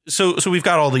so we've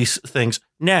got all these things.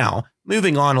 Now,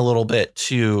 moving on a little bit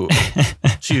to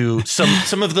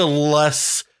some of the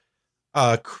less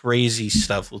crazy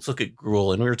stuff. Let's look at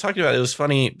Gruul. And we were talking about, it was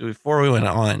funny before we went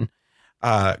on,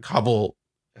 Cobble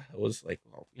was like,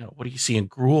 well, what do you see in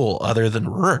Gruul other than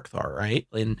Rurikthar, right?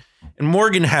 And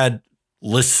Morgan had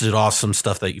listed off some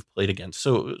stuff that you've played against.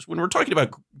 So when we're talking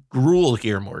about Gruul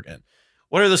here, Morgan,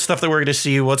 what are the stuff that we're going to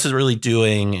see? What's it really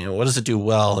doing? And what does it do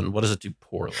well? And what does it do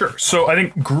poorly? Sure. So I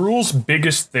think Gruul's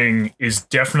biggest thing is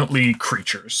definitely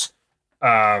creatures.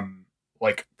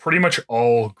 Like pretty much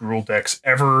all Gruul decks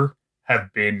ever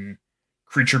have been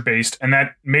creature based. And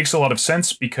that makes a lot of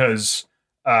sense because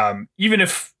even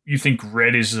if you think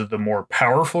red is the more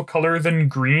powerful color than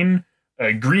green,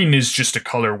 green is just a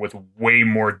color with way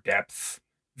more depth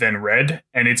than red.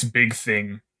 And its big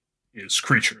thing is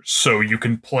creatures. So you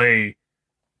can play,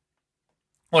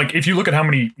 like, if you look at how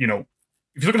many,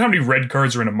 red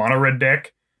cards are in a mono red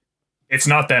deck, it's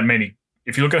not that many.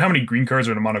 If you look at how many green cards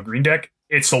are in a mono green deck,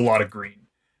 it's a lot of green.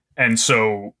 And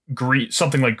so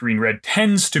something like green red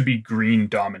tends to be green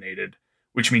dominated,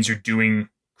 which means you're doing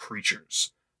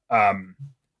creatures.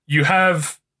 You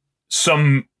have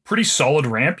some pretty solid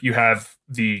ramp. You have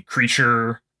the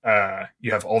creature,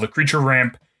 you have all the creature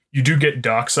ramp. You do get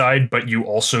Dockside, but you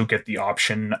also get the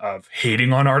option of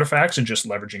hating on artifacts and just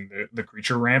leveraging the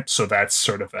creature ramp. So that's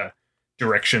sort of a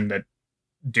direction that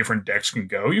different decks can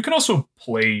go. You can also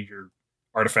play your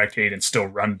artifact hate and still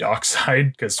run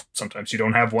Dockside, because sometimes you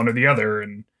don't have one or the other.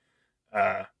 And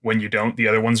when you don't, the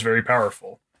other one's very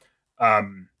powerful.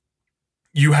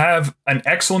 You have an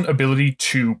excellent ability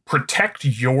to protect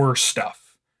your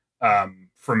stuff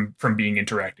from being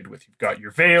interacted with. You've got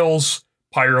your Veils,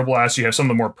 Pyroblast. You have some of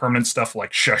the more permanent stuff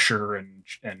like Shusher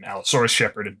and Allosaurus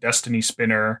Shepherd and Destiny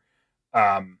Spinner.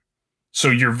 So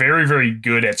you're very, very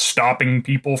good at stopping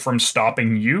people from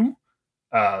stopping you.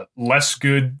 Less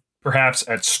good, perhaps,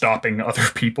 at stopping other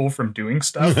people from doing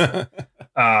stuff.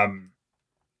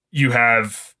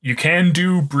 You can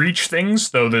do breach things,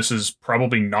 though this is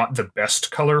probably not the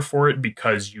best color for it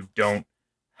because you don't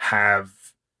have...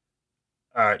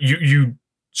 You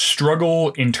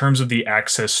struggle in terms of the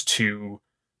access to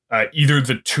either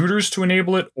the tutors to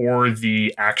enable it or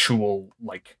the actual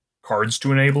cards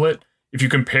to enable it. If you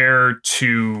compare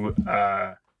to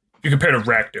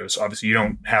Rakdos, obviously you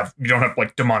don't have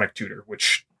Demonic Tutor,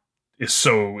 which is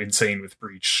so insane with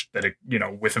Breach that it,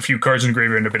 with a few cards in the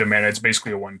graveyard and a bit of mana, it's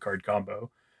basically a 1-card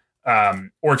combo.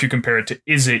 Or if you compare it to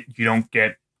Izzet, you don't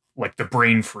get the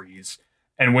Brain Freeze.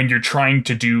 And when you're trying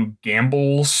to do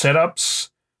gamble setups,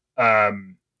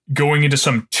 going into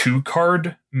some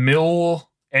 2-card mill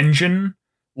engine,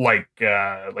 like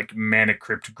Mana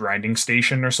Crypt Grinding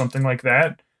Station or something like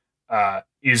that,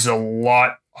 is a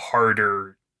lot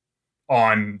harder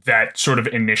on that sort of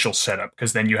initial setup,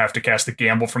 because then you have to cast the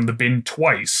gamble from the bin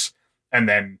twice. And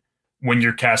then when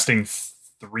you're casting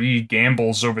 3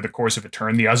 gambles over the course of a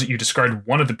turn, the odds that you discard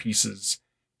one of the pieces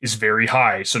is very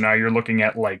high. So now you're looking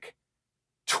at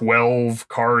 12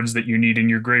 cards that you need in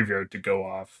your graveyard to go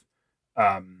off.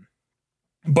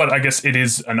 But I guess it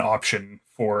is an option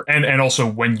for, and also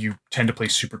when you tend to play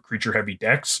super creature heavy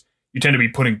decks, you tend to be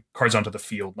putting cards onto the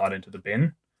field, not into the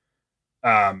bin.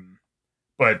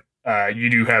 But you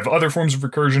do have other forms of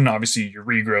recursion, obviously your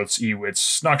regrowths,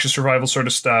 Ewits, Noxious Survival sort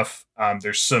of stuff.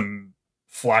 There's some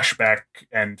flashback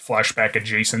and flashback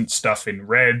adjacent stuff in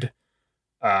red.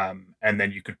 And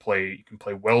then you can play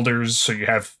Welders, so you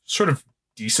have sort of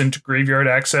decent graveyard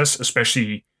access,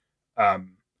 especially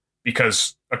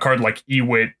because a card like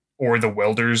Ewit or the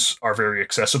Welders are very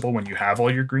accessible when you have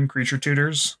all your green creature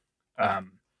tutors.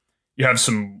 You have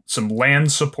some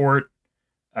land support,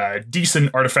 decent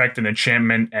artifact and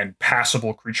enchantment, and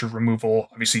passable creature removal.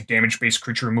 Obviously, damage-based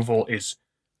creature removal is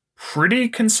pretty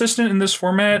consistent in this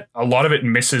format. A lot of it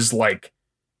misses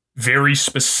very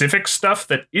specific stuff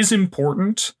that is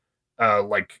important,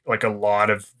 like a lot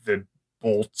of the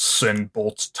bolts and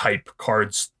bolt type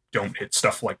cards don't hit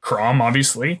stuff like Crom,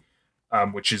 obviously,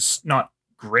 which is not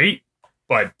great,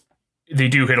 but they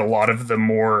do hit a lot of the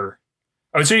more,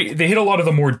 I would say they hit a lot of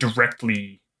the more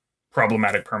directly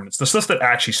problematic permanents. The stuff that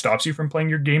actually stops you from playing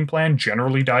your game plan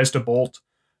generally dies to bolt.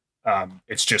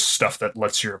 It's just stuff that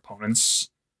lets your opponents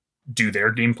do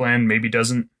their game plan, maybe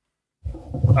doesn't.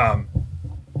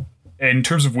 In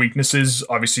terms of weaknesses,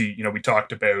 obviously, we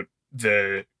talked about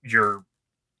your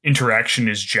interaction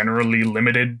is generally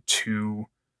limited to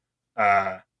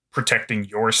protecting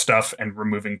your stuff and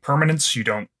removing permanents. You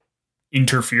don't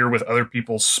interfere with other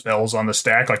people's spells on the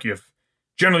stack. You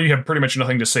have pretty much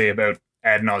nothing to say about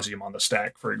Ad Nauseam on the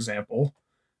stack, for example.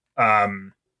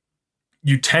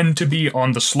 You tend to be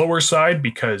on the slower side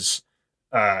because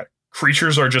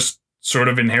creatures are just sort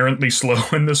of inherently slow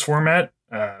in this format.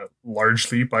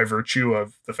 largely by virtue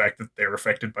of the fact that they're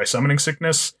affected by summoning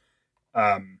sickness.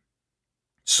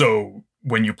 So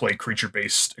when you play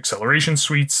creature-based acceleration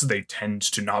suites, they tend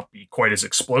to not be quite as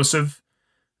explosive.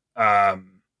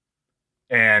 And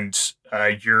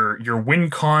your win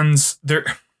cons,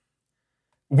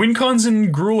 win cons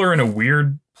in Gruul are in a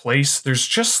weird place. There's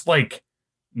just like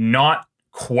not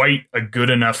quite a good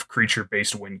enough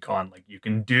creature-based win con. Like you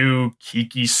can do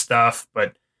Kiki stuff,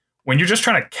 but when you're just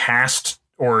trying to cast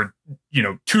or,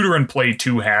 tutor and play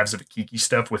two halves of a Kiki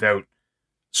stuff without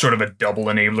sort of a double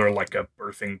enabler like a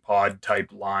birthing pod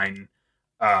type line,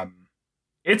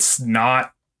 it's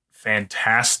not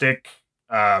fantastic.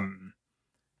 There's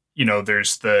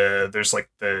like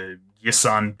the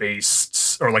Yisan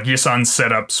based or like Yisan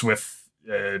setups with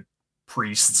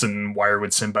priests and Wirewood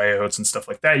symbiotes and stuff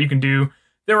like that you can do.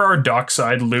 There are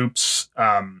dockside loops,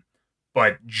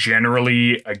 but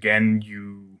generally, again,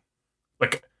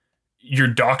 your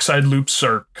dockside loops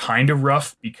are kind of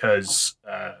rough because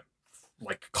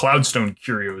like Cloudstone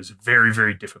Curio is very,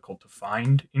 very difficult to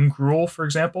find in Gruul, for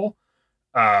example.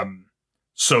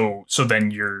 So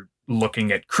then you're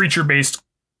looking at creature-based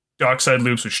dockside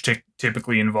loops, which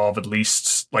typically involve at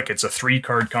least, like, it's a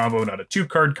 3-card combo, not a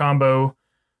 2-card combo.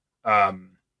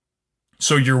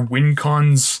 So your win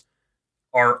cons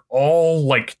are all,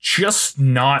 like, just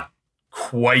not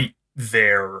quite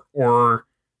there, or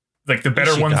like the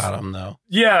better ones got them, though.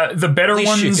 Yeah, the better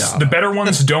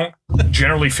ones don't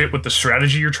generally fit with the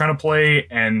strategy you're trying to play,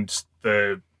 and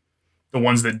the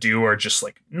ones that do are just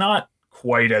like not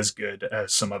quite as good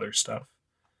as some other stuff.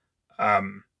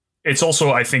 It's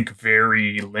also, I think,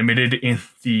 very limited in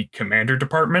the commander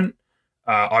department.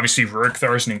 Obviously, Rurik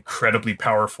Thar is an incredibly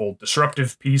powerful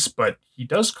disruptive piece, but he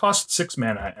does cost 6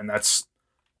 mana, and that's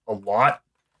a lot.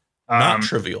 Not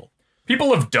trivial.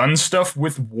 People have done stuff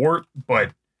with Wart,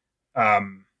 but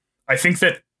I think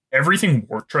that everything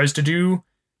Wart tries to do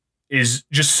is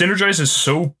just synergizes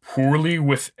so poorly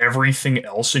with everything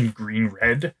else in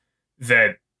green-red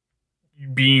that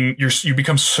you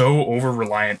become so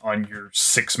over-reliant on your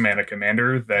 6-mana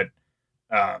commander that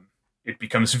it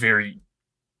becomes very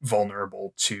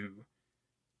vulnerable to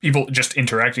people just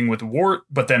interacting with Wart,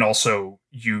 but then also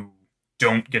you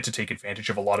don't get to take advantage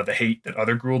of a lot of the hate that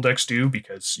other Gruul decks do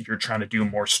because you're trying to do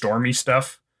more stormy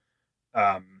stuff.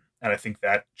 And I think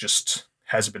that just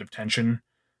has a bit of tension.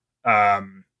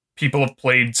 People have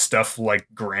played stuff like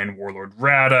Grand Warlord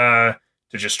Rada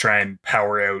to just try and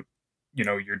power out,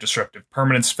 your disruptive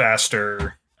permanence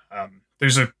faster.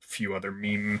 There's a few other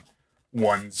meme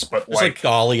ones, but there's like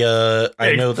Gallia.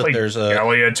 I know that there's a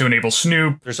Gallia to enable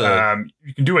Snoop. There's a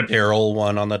you can do a Daryl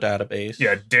one on the database.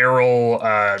 Yeah,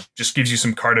 Daryl just gives you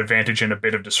some card advantage and a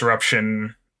bit of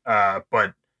disruption.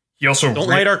 But he also don't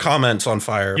light our comments on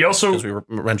fire. He also, because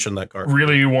we mentioned that card,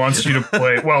 really wants you to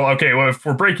play. Well, if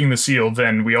we're breaking the seal,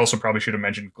 then we also probably should have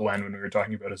mentioned Glenn when we were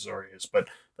talking about Azorius. But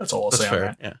that's all I'll say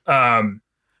fair, on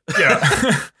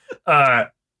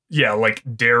that. Yeah. Like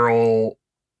Daryl,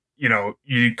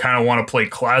 you kind of want to play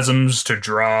Clasms to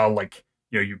draw, like,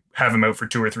 you have him out for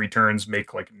 2 or 3 turns,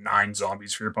 make like 9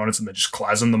 zombies for your opponents, and then just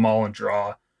Clasm them all and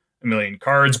draw a million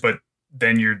cards. But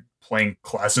then you're playing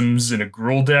Clasms in a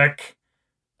Gruul deck,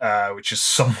 which is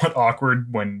somewhat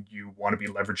awkward when you want to be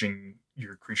leveraging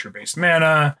your creature-based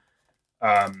mana.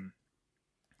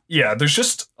 There's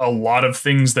just a lot of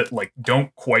things that like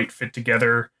don't quite fit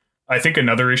together. I think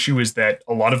another issue is that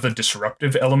a lot of the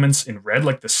disruptive elements in red,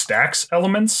 like the stacks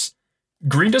elements,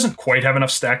 green doesn't quite have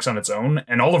enough stacks on its own,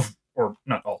 and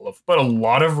but a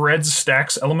lot of red's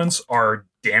stacks elements are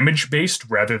damage-based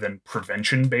rather than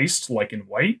prevention-based, like in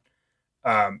white.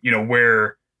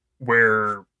 Where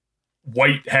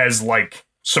white has like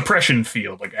suppression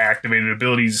field, like activated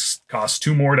abilities cost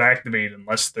 2 more to activate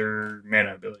unless they're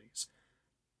mana abilities.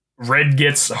 Red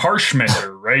gets Harsh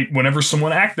Mender, right? Whenever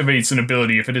someone activates an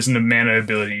ability, if it isn't a mana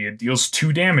ability, it deals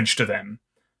 2 damage to them.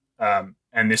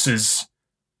 And this is,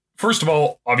 first of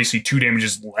all, obviously 2 damage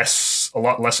is a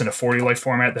lot less in a 40 life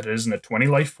format than it is in a 20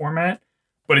 life format.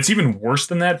 But it's even worse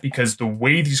than that because the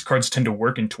way these cards tend to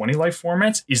work in 20 life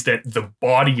formats is that the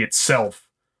body itself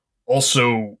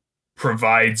also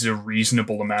provides a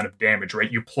reasonable amount of damage,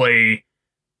 right? You play,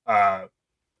 an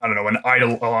Eidolon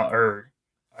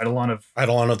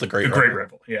of the Great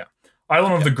Revel. Yeah.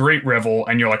 Eidolon of the Great Revel,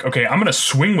 and you're like, okay, I'm going to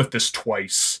swing with this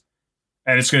twice,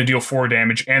 and it's going to deal 4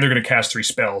 damage, and they're going to cast 3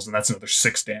 spells, and that's another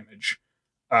 6 damage.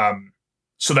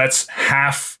 So that's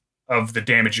half of the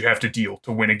damage you have to deal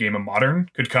to win a game of Modern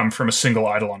could come from a single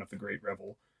Eidolon of the Great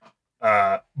Revel.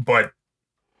 But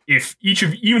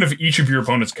even if each of your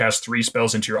opponents cast 3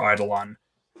 spells into your Eidolon,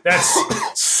 that's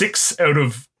 6 out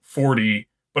of 40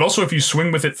 But also, if you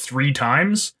swing with it 3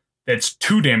 times, that's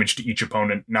 2 damage to each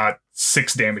opponent, not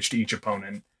 6 damage to each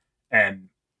opponent. And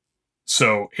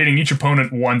so hitting each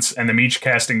opponent once and them each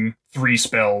casting 3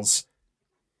 spells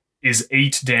is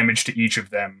 8 damage to each of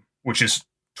them, which is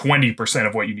 20%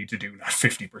 of what you need to do, not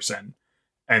 50%.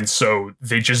 And so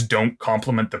they just don't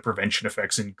complement the prevention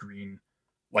effects in green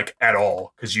like at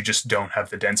all, because you just don't have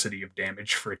the density of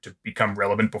damage for it to become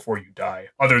relevant before you die,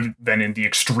 other than in the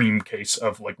extreme case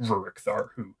of like Rurik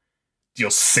Thar, who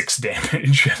deals 6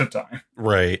 damage at a time.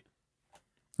 Right.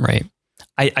 Right.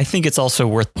 I think it's also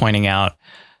worth pointing out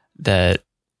that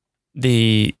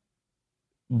the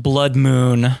Blood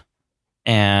Moon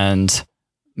and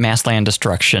Massland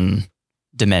Destruction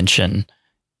dimension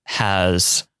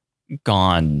has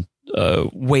gone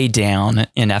way down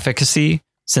in efficacy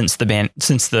since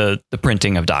the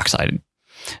printing of Dockside.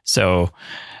 So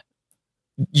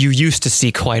you used to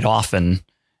see quite often,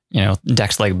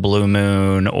 decks like Blue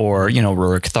Moon or,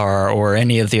 Rurik Thar or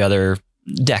any of the other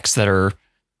decks that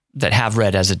have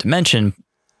red as a dimension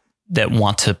that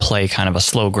want to play kind of a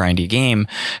slow, grindy game,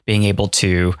 being able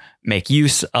to make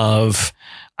use of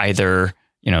either,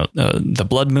 the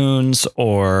Blood Moons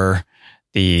or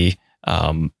the,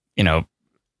 what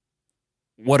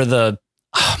are the,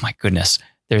 oh my goodness.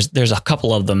 There's a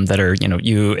couple of them that are,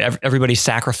 everybody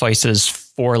sacrifices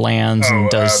 4 lands and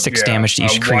does 6 damage to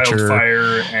each creature.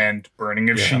 Wildfire and Burning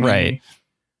of Shini. Right.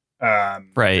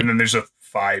 Right. And then there's a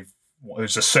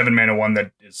 7 mana one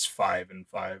that is 5 and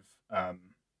 5.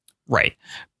 Right.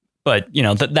 But,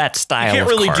 that style you can't of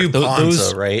really card, do Ponza,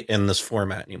 those, right, in this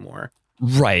format anymore.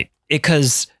 Right.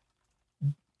 Because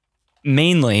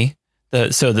mainly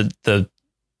the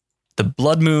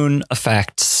Blood Moon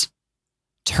effects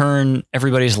turn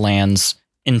everybody's lands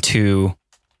into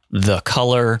the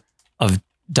color of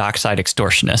Dockside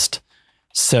Extortionist.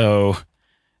 So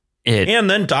and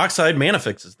then Dockside mana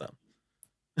fixes them.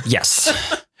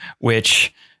 Yes.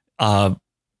 Which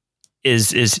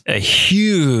is a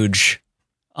huge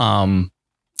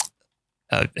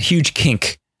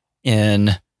kink in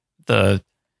the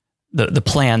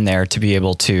plan there to be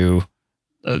able to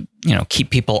keep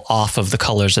people off of the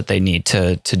colors that they need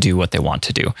to do what they want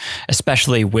to do,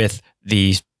 especially with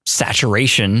the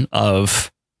saturation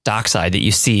of Dockside that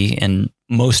you see in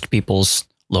most people's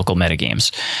local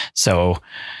metagames. So,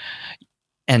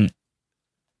 and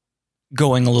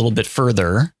going a little bit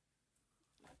further,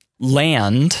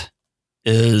 land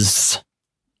is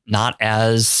not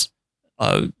as,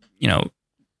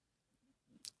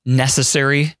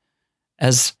 necessary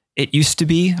as it used to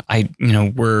be.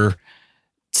 We're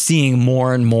seeing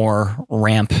more and more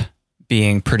ramp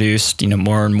being produced,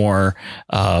 more and more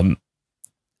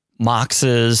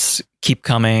Moxes keep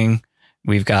coming.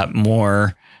 We've got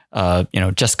more,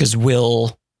 Jessica's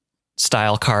Will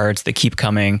style cards that keep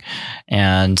coming,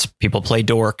 and people play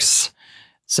dorks.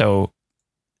 So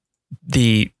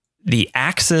the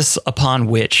axis upon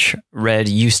which Red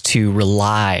used to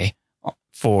rely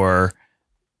for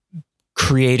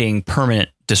creating permanent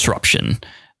disruption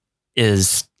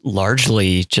is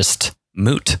largely just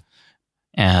moot,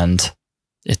 and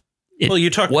it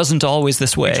wasn't always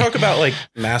this way. You talk about like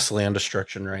mass land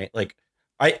destruction, right? Like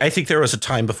I think there was a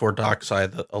time before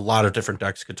Dockside that a lot of different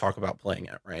decks could talk about playing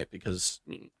it, right? Because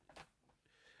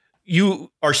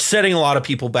you are setting a lot of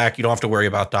people back. You don't have to worry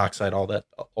about Dockside, all that,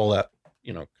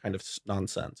 kind of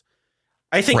nonsense.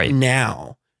 I think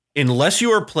now, unless you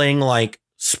are playing like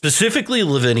specifically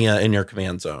Lavinia in your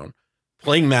command zone,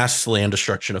 playing mass land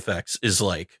destruction effects is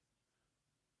like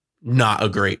not a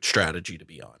great strategy to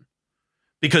be on,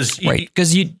 because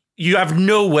you have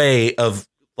no way of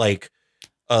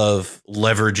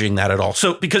leveraging that at all.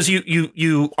 So because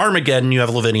you Armageddon, you have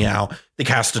Lavinia out, they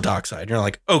cast a Dockside, and you're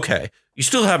like, okay, you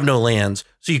still have no lands,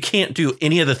 so you can't do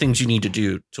any of the things you need to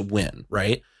do to win,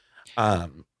 right? I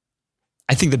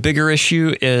think the bigger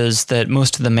issue is that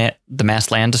most of the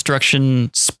mass land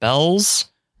destruction spells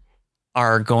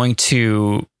are going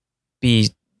to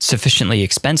be sufficiently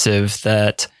expensive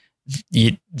that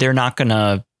you're not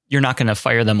gonna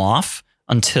fire them off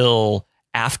until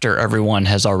after everyone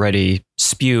has already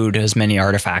spewed as many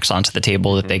artifacts onto the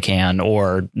table that they can,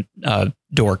 or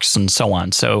dorks and so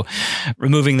on. So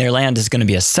removing their land is going to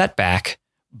be a setback,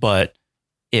 but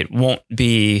it won't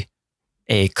be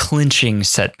a clinching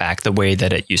setback the way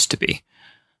that it used to be.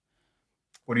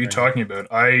 What are you talking about?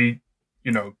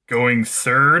 Going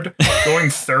third,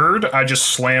 I just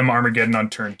slam Armageddon on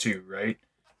turn 2, right?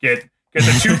 Get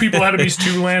the 2 people ahead of me's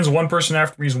 2 lands, 1 person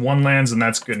after me's 1 lands, and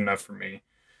that's good enough for me.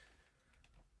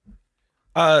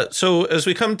 So as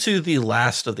we come to the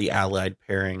last of the allied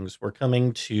pairings, we're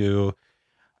coming to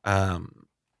the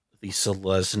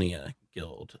Selesnya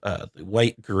guild, the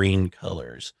white-green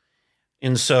colors.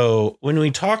 And so when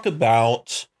we talk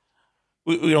about,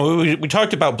 we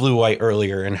talked about blue-white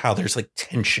earlier and how there's like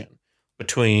tension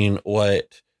between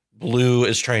what blue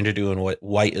is trying to do and what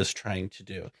white is trying to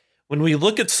do. When we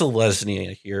look at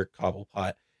Selesnya here,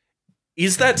 Cobblepot,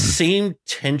 is that same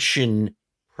tension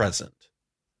present?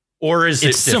 Or is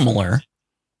it similar?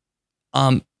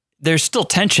 There's still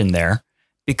tension there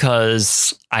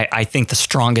because I think the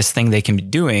strongest thing they can be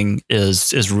doing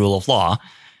is rule of law,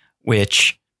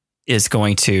 which is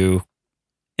going to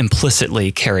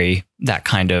implicitly carry that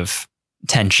kind of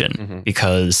tension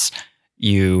because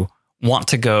you want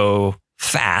to go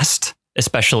fast,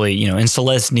 especially, in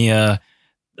Selesnya,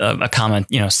 a comment,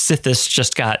 Sithis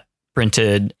just got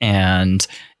printed and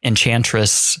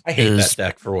Enchantress I hate that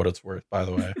deck for what it's worth, by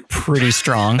the way. Pretty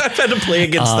strong. I've had to play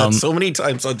against that so many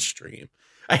times on stream.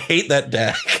 I hate that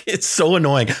deck. It's so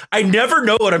annoying. I never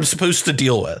know what I'm supposed to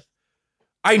deal with.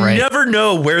 I never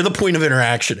know where the point of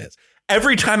interaction is.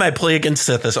 Every time I play against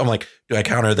Sithis, I'm like, do I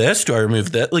counter this? Do I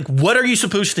remove that? Like, what are you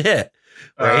supposed to hit?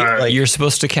 Right? You're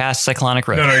supposed to cast Cyclonic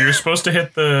Rift. No, you're supposed to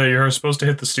hit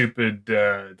the stupid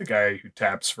the guy who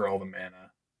taps for all the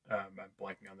mana. I'm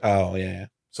blanking on that. Oh yeah.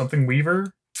 Something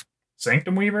Weaver?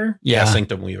 Sanctum Weaver? Yeah,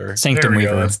 Sanctum Weaver. Sanctum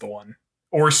Weaver. That's the one.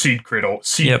 Or Seed Cradle.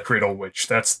 Cradle Witch.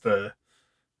 That's the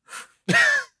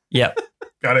Yep.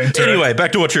 Anyway,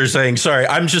 back to what you're saying. Sorry,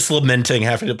 I'm just lamenting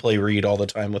having to play Reed all the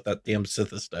time with that damn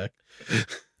Sithis deck.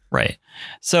 Right.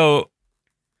 So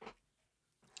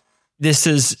this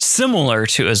is similar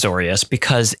to Azorius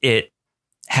because it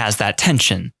has that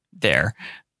tension there.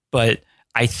 But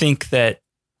I think that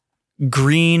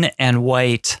green and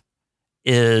white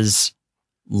is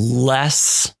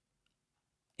less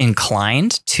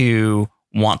inclined to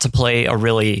want to play a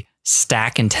really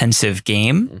stack intensive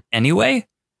game anyway.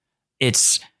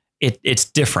 It's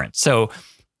different. So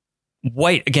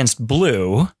white against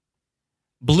blue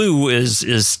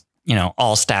is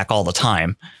all stack all the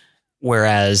time,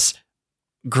 whereas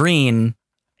green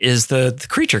is the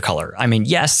creature color. I mean,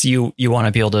 yes, you want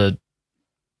to be able to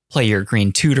play your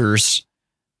green tutors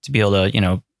to be able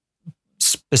to,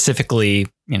 specifically,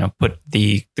 put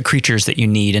the creatures that you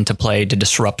need into play to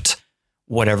disrupt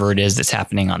whatever it is that's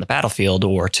happening on the battlefield,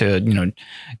 or to,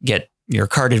 get your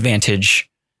card advantage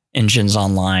engines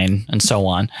online and so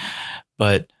on.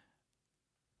 But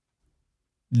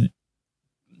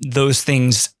those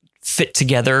things fit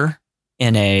together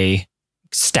in a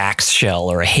Stacks shell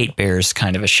or a Hate Bears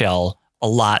kind of a shell a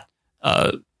lot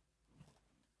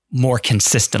more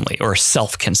consistently or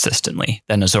self-consistently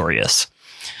than Azorius.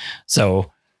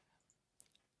 So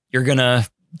you're going to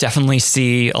definitely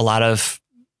see a lot of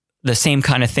the same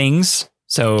kind of things.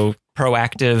 So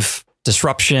proactive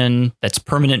disruption that's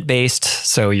permanent based.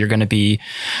 So you're going to be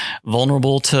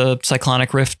vulnerable to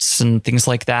cyclonic rifts and things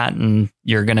like that. And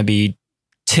you're going to be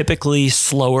typically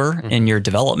slower in your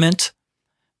development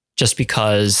just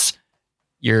because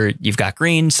you've got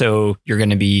green. So you're going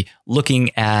to be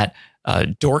looking at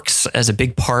dorks as a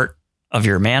big part of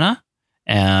your mana,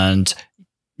 and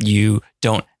you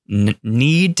don't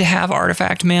need to have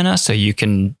artifact mana. So you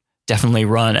can definitely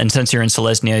run. And since you're in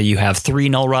Selesnya, you have 3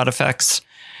 Null Rod effects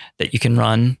that you can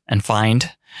run and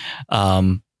find.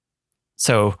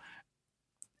 So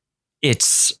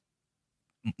it's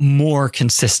more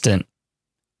consistent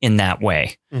in that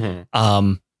way.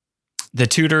 The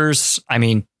tutors, I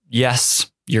mean, yes,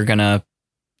 you're going to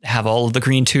have all of the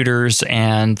green tutors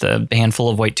and the handful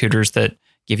of white tutors that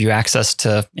give you access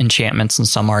to enchantments and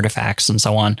some artifacts and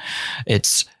so on.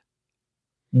 It's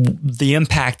the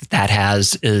impact that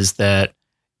has is that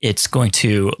it's going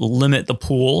to limit the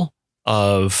pool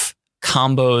of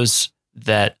combos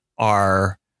that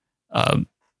are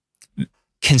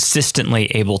consistently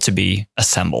able to be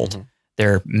assembled.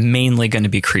 They're mainly going to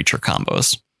be creature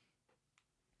combos.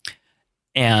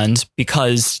 And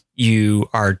because you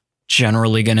are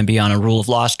generally going to be on a rule of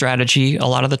law strategy a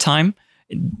lot of the time,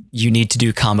 you need to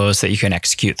do combos that you can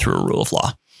execute through a rule of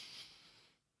law.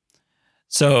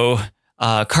 So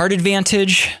card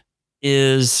advantage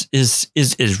is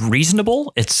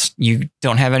reasonable. You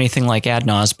don't have anything like Ad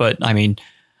Naus, but I mean,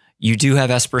 you do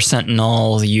have Esper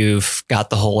Sentinel. You've got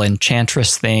the whole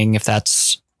Enchantress thing, if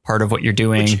that's part of what you're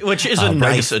doing. Which is a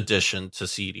nice addition to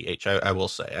CDH, I will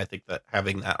say. I think that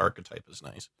having that archetype is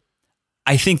nice.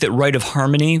 I think that Rite of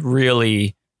Harmony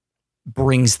really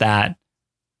brings that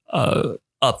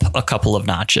up a couple of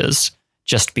notches,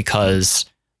 just because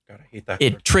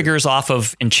it triggers off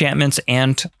of enchantments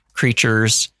and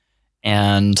creatures.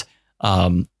 And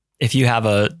if you have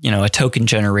a token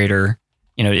generator,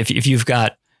 if you've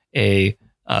got a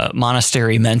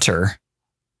monastery mentor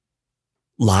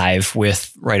live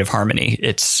with Rite of Harmony.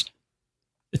 It's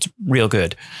real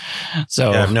good.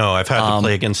 So yeah, no, I've had to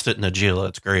play against it in Agila.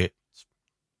 It's great.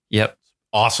 Yep.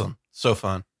 Awesome. So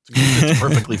fun. It's a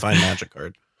perfectly fine Magic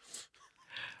card.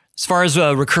 As far as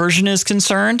recursion is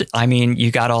concerned, I mean,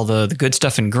 you got all the good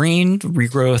stuff in green,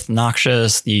 Regrowth,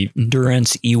 Noxious, the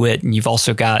Endurance, Ewit, and you've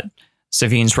also got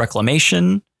Sevinne's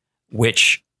Reclamation,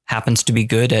 which happens to be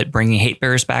good at bringing Hate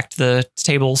Bears back to the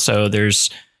table. So there's,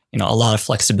 a lot of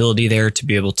flexibility there to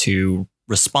be able to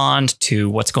respond to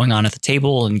what's going on at the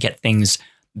table and get things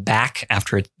back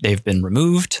after they've been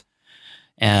removed.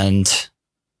 And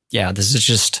yeah, this is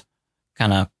just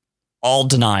kind of all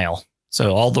denial.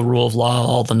 So all the rule of law,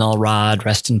 all the null rod,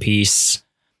 rest in peace.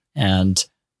 And,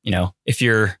 if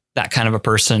you're that kind of a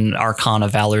person, Archon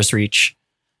of Valor's Reach,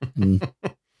 and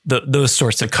those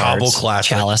sorts of cards. Cobble classic.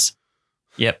 Chalice.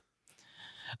 Yep.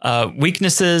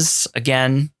 Weaknesses,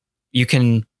 again, you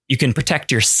can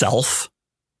protect yourself.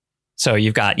 So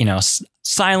you've got,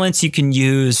 silence you can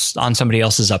use on somebody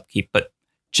else's upkeep, but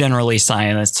generally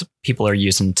silence people are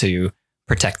using to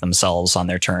protect themselves on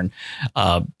their turn.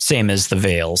 Same as the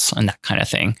veils and that kind of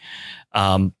thing.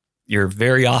 You're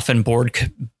very often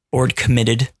board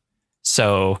committed.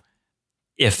 So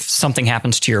if something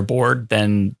happens to your board,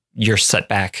 then you're set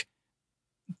back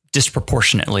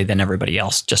disproportionately than everybody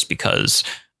else, just because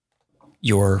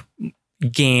your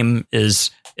game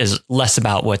is less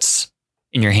about what's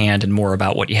in your hand and more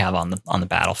about what you have on the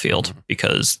battlefield,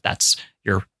 because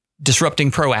you're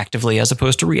disrupting proactively as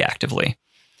opposed to reactively.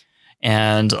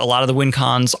 And a lot of the win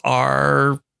cons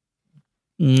are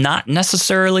not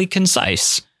necessarily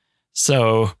concise.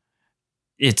 So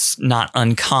it's not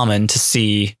uncommon to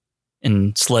see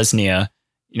in Selesnya,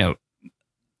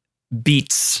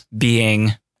 beats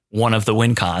being one of the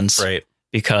win cons. Right.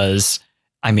 Because,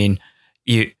 I mean,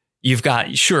 you've got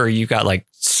like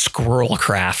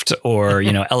Squirrelcraft or,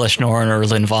 Elish Norn or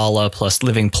Linvala plus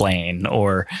Living Plane,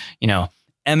 or,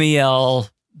 MEL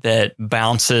that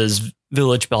bounces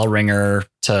Village Bellringer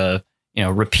to,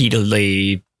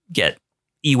 repeatedly get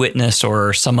E-Witness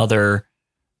or some other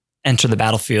enter the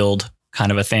battlefield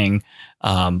kind of a thing.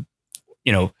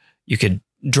 You could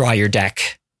draw your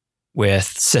deck with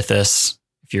Sithis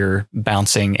if you're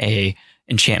bouncing a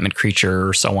enchantment creature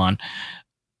or so on.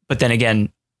 But then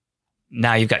again,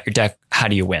 now you've got your deck. How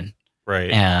do you win? Right.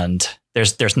 And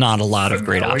there's not a lot of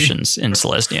great options in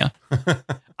Selesnya.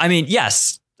 I mean,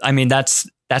 yes. I mean, that's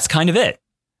kind of it.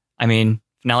 I mean,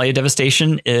 Finale of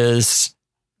Devastation is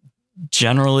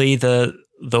generally the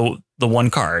one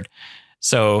card.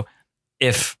 So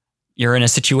if you're in a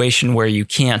situation where you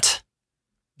can't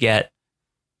get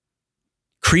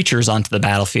creatures onto the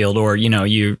battlefield, or,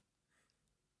 you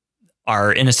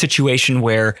are in a situation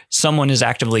where someone is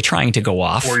actively trying to go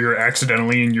off, or you're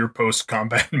accidentally in your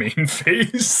post-combat main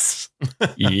phase.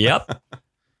 Yep.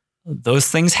 Those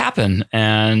things happen.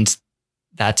 And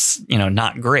that's,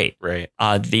 not great. Right.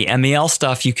 The MEL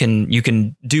stuff you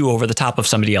can do over the top of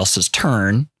somebody else's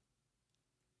turn,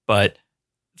 but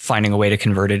finding a way to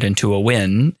convert it into a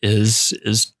win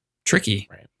is tricky.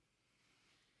 Right.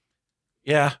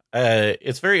 Yeah.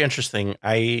 It's very interesting.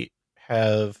 I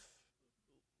have,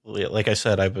 like I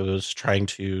said, I was trying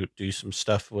to do some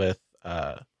stuff with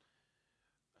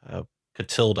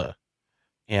Catilda,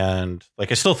 and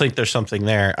I still think there's something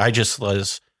there. I just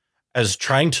was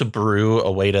trying to brew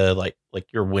a way to like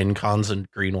your win cons in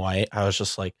green white. I was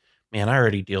just like, man, I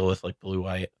already deal with blue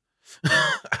white.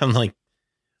 I'm like,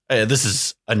 this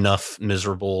is enough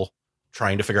miserable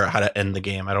trying to figure out how to end the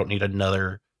game. I don't need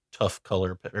another tough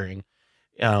color pairing.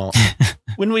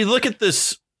 When we look at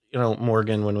this,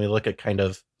 Morgan, when we look at kind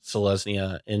of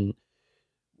Selesnya, and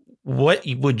what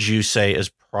would you say is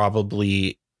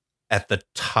probably at the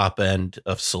top end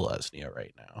of Selesnya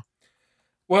right now?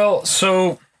 Well,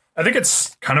 so I think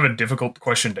it's kind of a difficult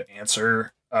question to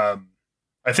answer. I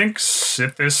think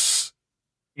Sithis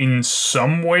in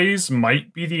some ways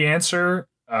might be the answer.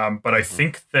 But I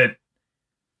think that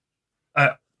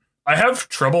I have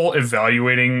trouble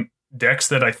evaluating decks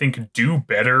that I think do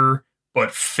better,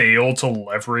 but fail to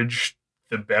leverage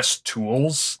the best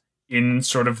tools in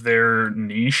sort of their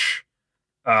niche.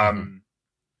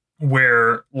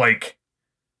 Where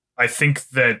I think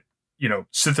that,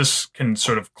 Sithis can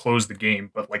sort of close the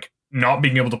game, but not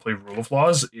being able to play Rule of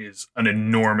Laws is an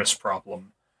enormous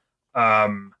problem.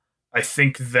 I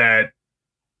think that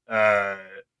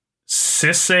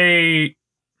Sisay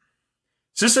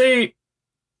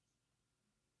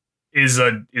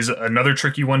is another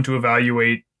tricky one to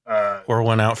evaluate. Pour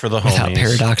one out for the without homies.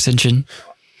 Paradox Engine.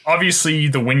 Obviously,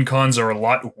 the win cons are a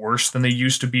lot worse than they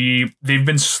used to be. They've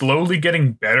been slowly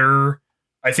getting better.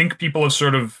 I think people have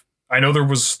sort of I know there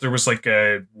was like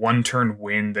a 1-turn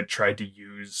win that tried to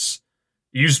used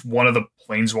one of the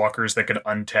planeswalkers that could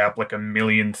untap like a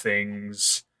million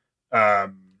things.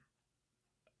 And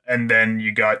then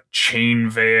you got Chain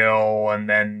Veil, and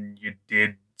then you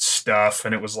did stuff,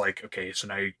 and it was like, okay, so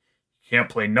now you can't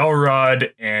play Null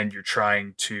Rod, and you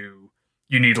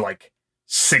need like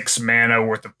 6 mana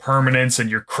worth of permanence, and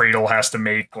your Cradle has to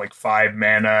make like 5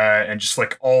 mana, and just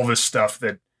like all this stuff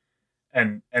that,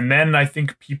 and then I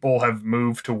think people have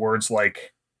moved towards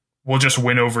like, we'll just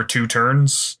win over 2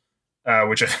 turns,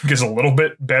 which I think is a little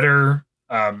bit better.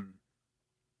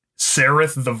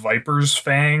 Sereth the Viper's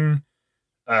Fang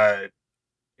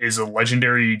is a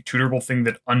legendary tutorable thing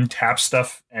that untaps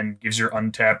stuff and gives your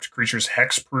untapped creatures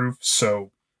hexproof.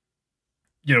 So,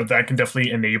 that can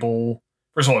definitely enable,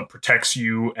 first of all, it protects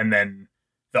you, and then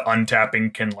the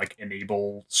untapping can like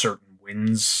enable certain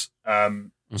wins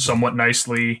somewhat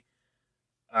nicely.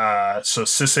 So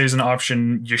Sisay is an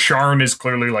option. Yasharn is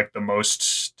clearly like the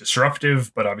most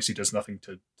disruptive, but obviously does nothing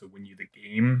to win you the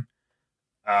game.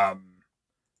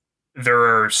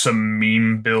 There are some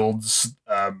meme builds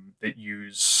that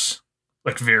use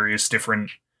like various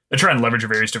different, they try and leverage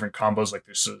various different combos. Like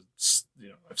there's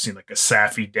I've seen like a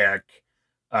Safi deck.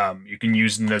 You can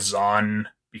use Nazan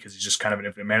because he's just kind of an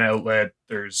infinite mana outlet.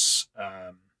 There's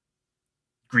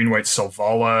green-white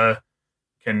Selvala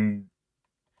can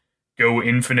go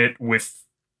infinite with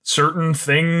certain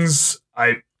things.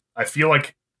 I feel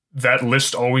like that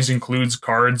list always includes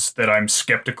cards that I'm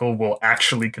skeptical will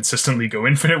actually consistently go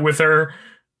infinite with her.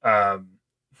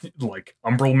 Like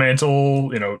Umbral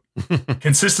Mantle,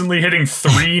 consistently hitting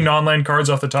 3 non-land cards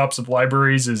off the tops of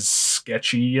libraries is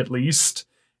sketchy, at least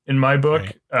in my book.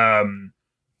 Right.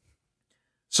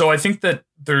 So I think that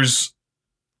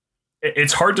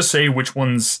it's hard to say which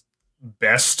one's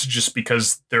best, just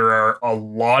because there are a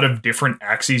lot of different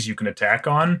axes you can attack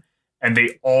on, and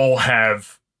they all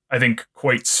have, I think,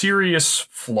 quite serious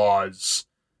flaws.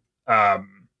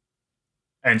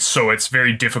 And so it's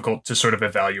very difficult to sort of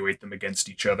evaluate them against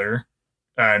each other.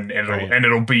 And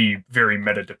it'll be very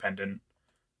meta dependent.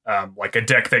 Like a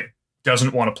deck that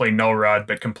doesn't want to play Null Rod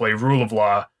but can play Rule of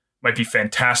Law might be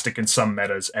fantastic in some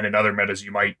metas, and in other metas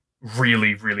you might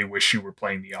really, really wish you were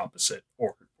playing the opposite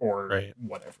or right.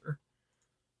 Whatever.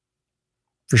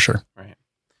 For sure. Right.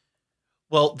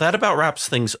 Well, that about wraps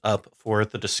things up for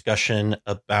the discussion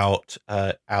about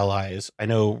allies. I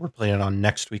know we're planning on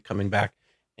next week coming back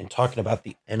and talking about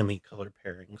the enemy color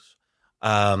pairings.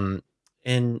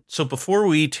 And so before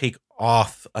we take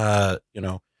off,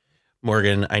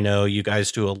 Morgan, I know you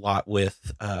guys do a lot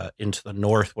with Into the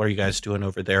North. What are you guys doing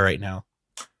over there right now?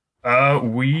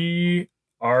 We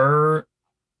have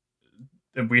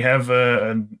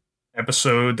an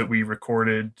episode that we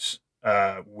recorded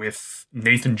with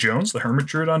Nathan Jones, the Hermit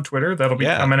Druid, on Twitter. That'll be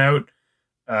coming out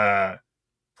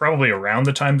probably around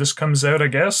the time this comes out, I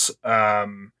guess.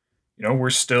 We're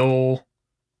still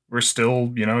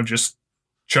just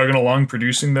chugging along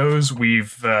producing those. We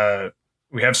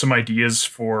have some ideas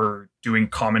for doing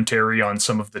commentary on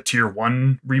some of the tier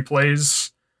 1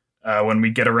 replays when we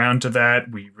get around to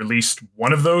that. We released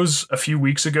one of those a few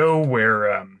weeks ago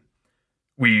where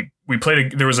we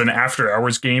played there was an after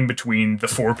hours game between the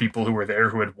 4 people who were there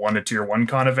who had won a tier 1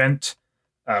 con event,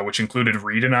 which included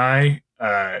Reed and I,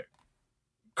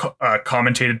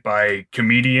 commentated by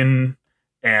Comedian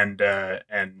and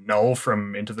Null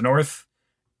from Into the North,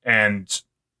 and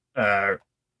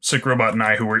Sick Robot and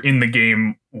I, who were in the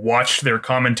game, watched their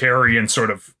commentary and sort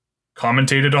of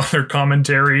commentated on their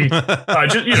commentary.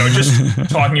 Just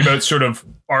talking about sort of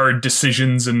our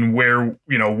decisions and where,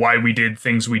 why we did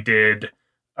things we did.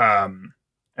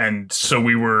 And so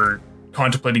we were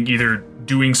contemplating either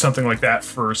doing something like that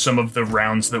for some of the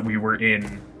rounds that we were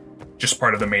in, just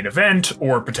part of the main event,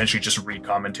 or potentially just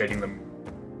re-commentating them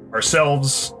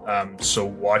ourselves. So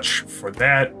watch for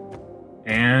that.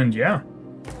 And yeah,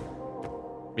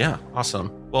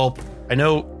 awesome. Well, I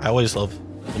know I always love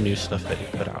the new stuff that you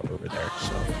put out over there,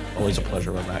 so always a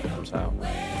pleasure when that comes out.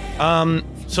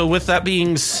 So with that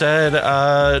being said,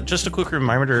 just a quick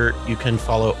reminder, you can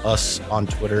follow us on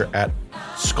Twitter at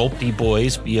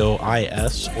SculptyBoys,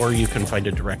 BOIS, or you can find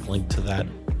a direct link to that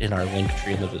in our link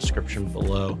tree in the description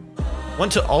below.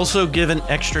 Want to also give an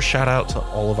extra shout out to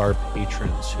all of our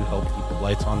patrons who help keep the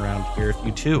lights on around here. If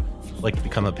you too would like to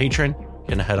become a patron, you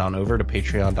can head on over to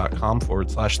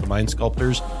patreon.com/The Mind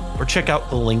Sculptors, or check out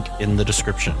the link in the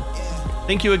description.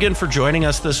 Thank you again for joining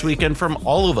us this weekend. From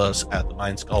all of us at The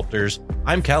Mind Sculptors,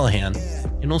 I'm Callahan.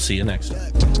 and we'll see you next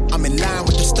time. I'm in line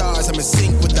with the stars, I'm in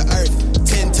sync with the earth.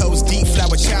 10 toes deep,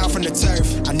 flower child from the turf.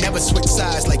 I never switch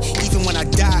sides, like even when I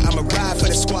die, I'ma ride for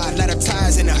the squad, let up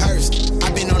ties in the hearse.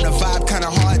 I've been on the vibe, kinda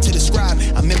hard to describe.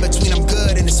 I'm in between, I'm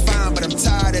good and it's fine, but I'm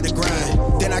tired of the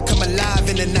grind. Then I come alive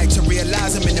in the night to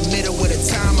realize I'm in the middle of the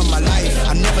time of my life.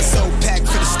 I never sold pack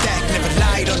for the stack, never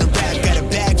lied on the rap. Got a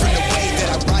bag from the way that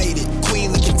I write it.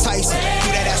 Queen looking Tyson, do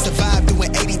that ass survive,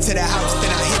 doing 80 to the house.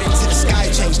 Then I hit it to the sky,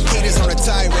 change haters on a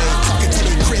tirade. Talking to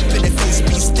the crib in the face,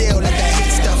 be still, let that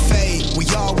hate stuff fade. We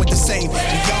all want the same,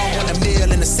 we all want a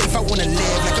meal in the safe. I wanna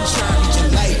live like I'm trying to reach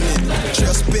enlightenment.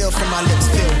 Trail spill from my lips,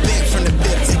 feel big from the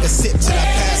bib. Take a sip till I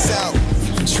pass out.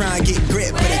 Try and get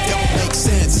grit, but it don't make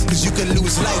sense. Cause you can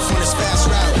lose life on this fast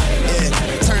route.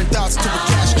 Yeah, turn thoughts to a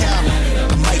cash cow.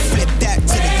 I might flip that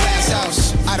to the glass house.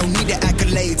 I don't need the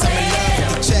accolades, I'm in love with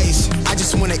the chase. I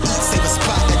just wanna eat, save a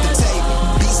spot at the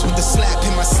table. Beast with the slap,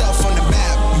 hit myself on the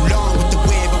map. You long with the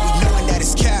wind, but we knowing that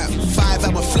it's cap.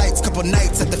 5-hour flights, couple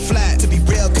nights at the flat. To be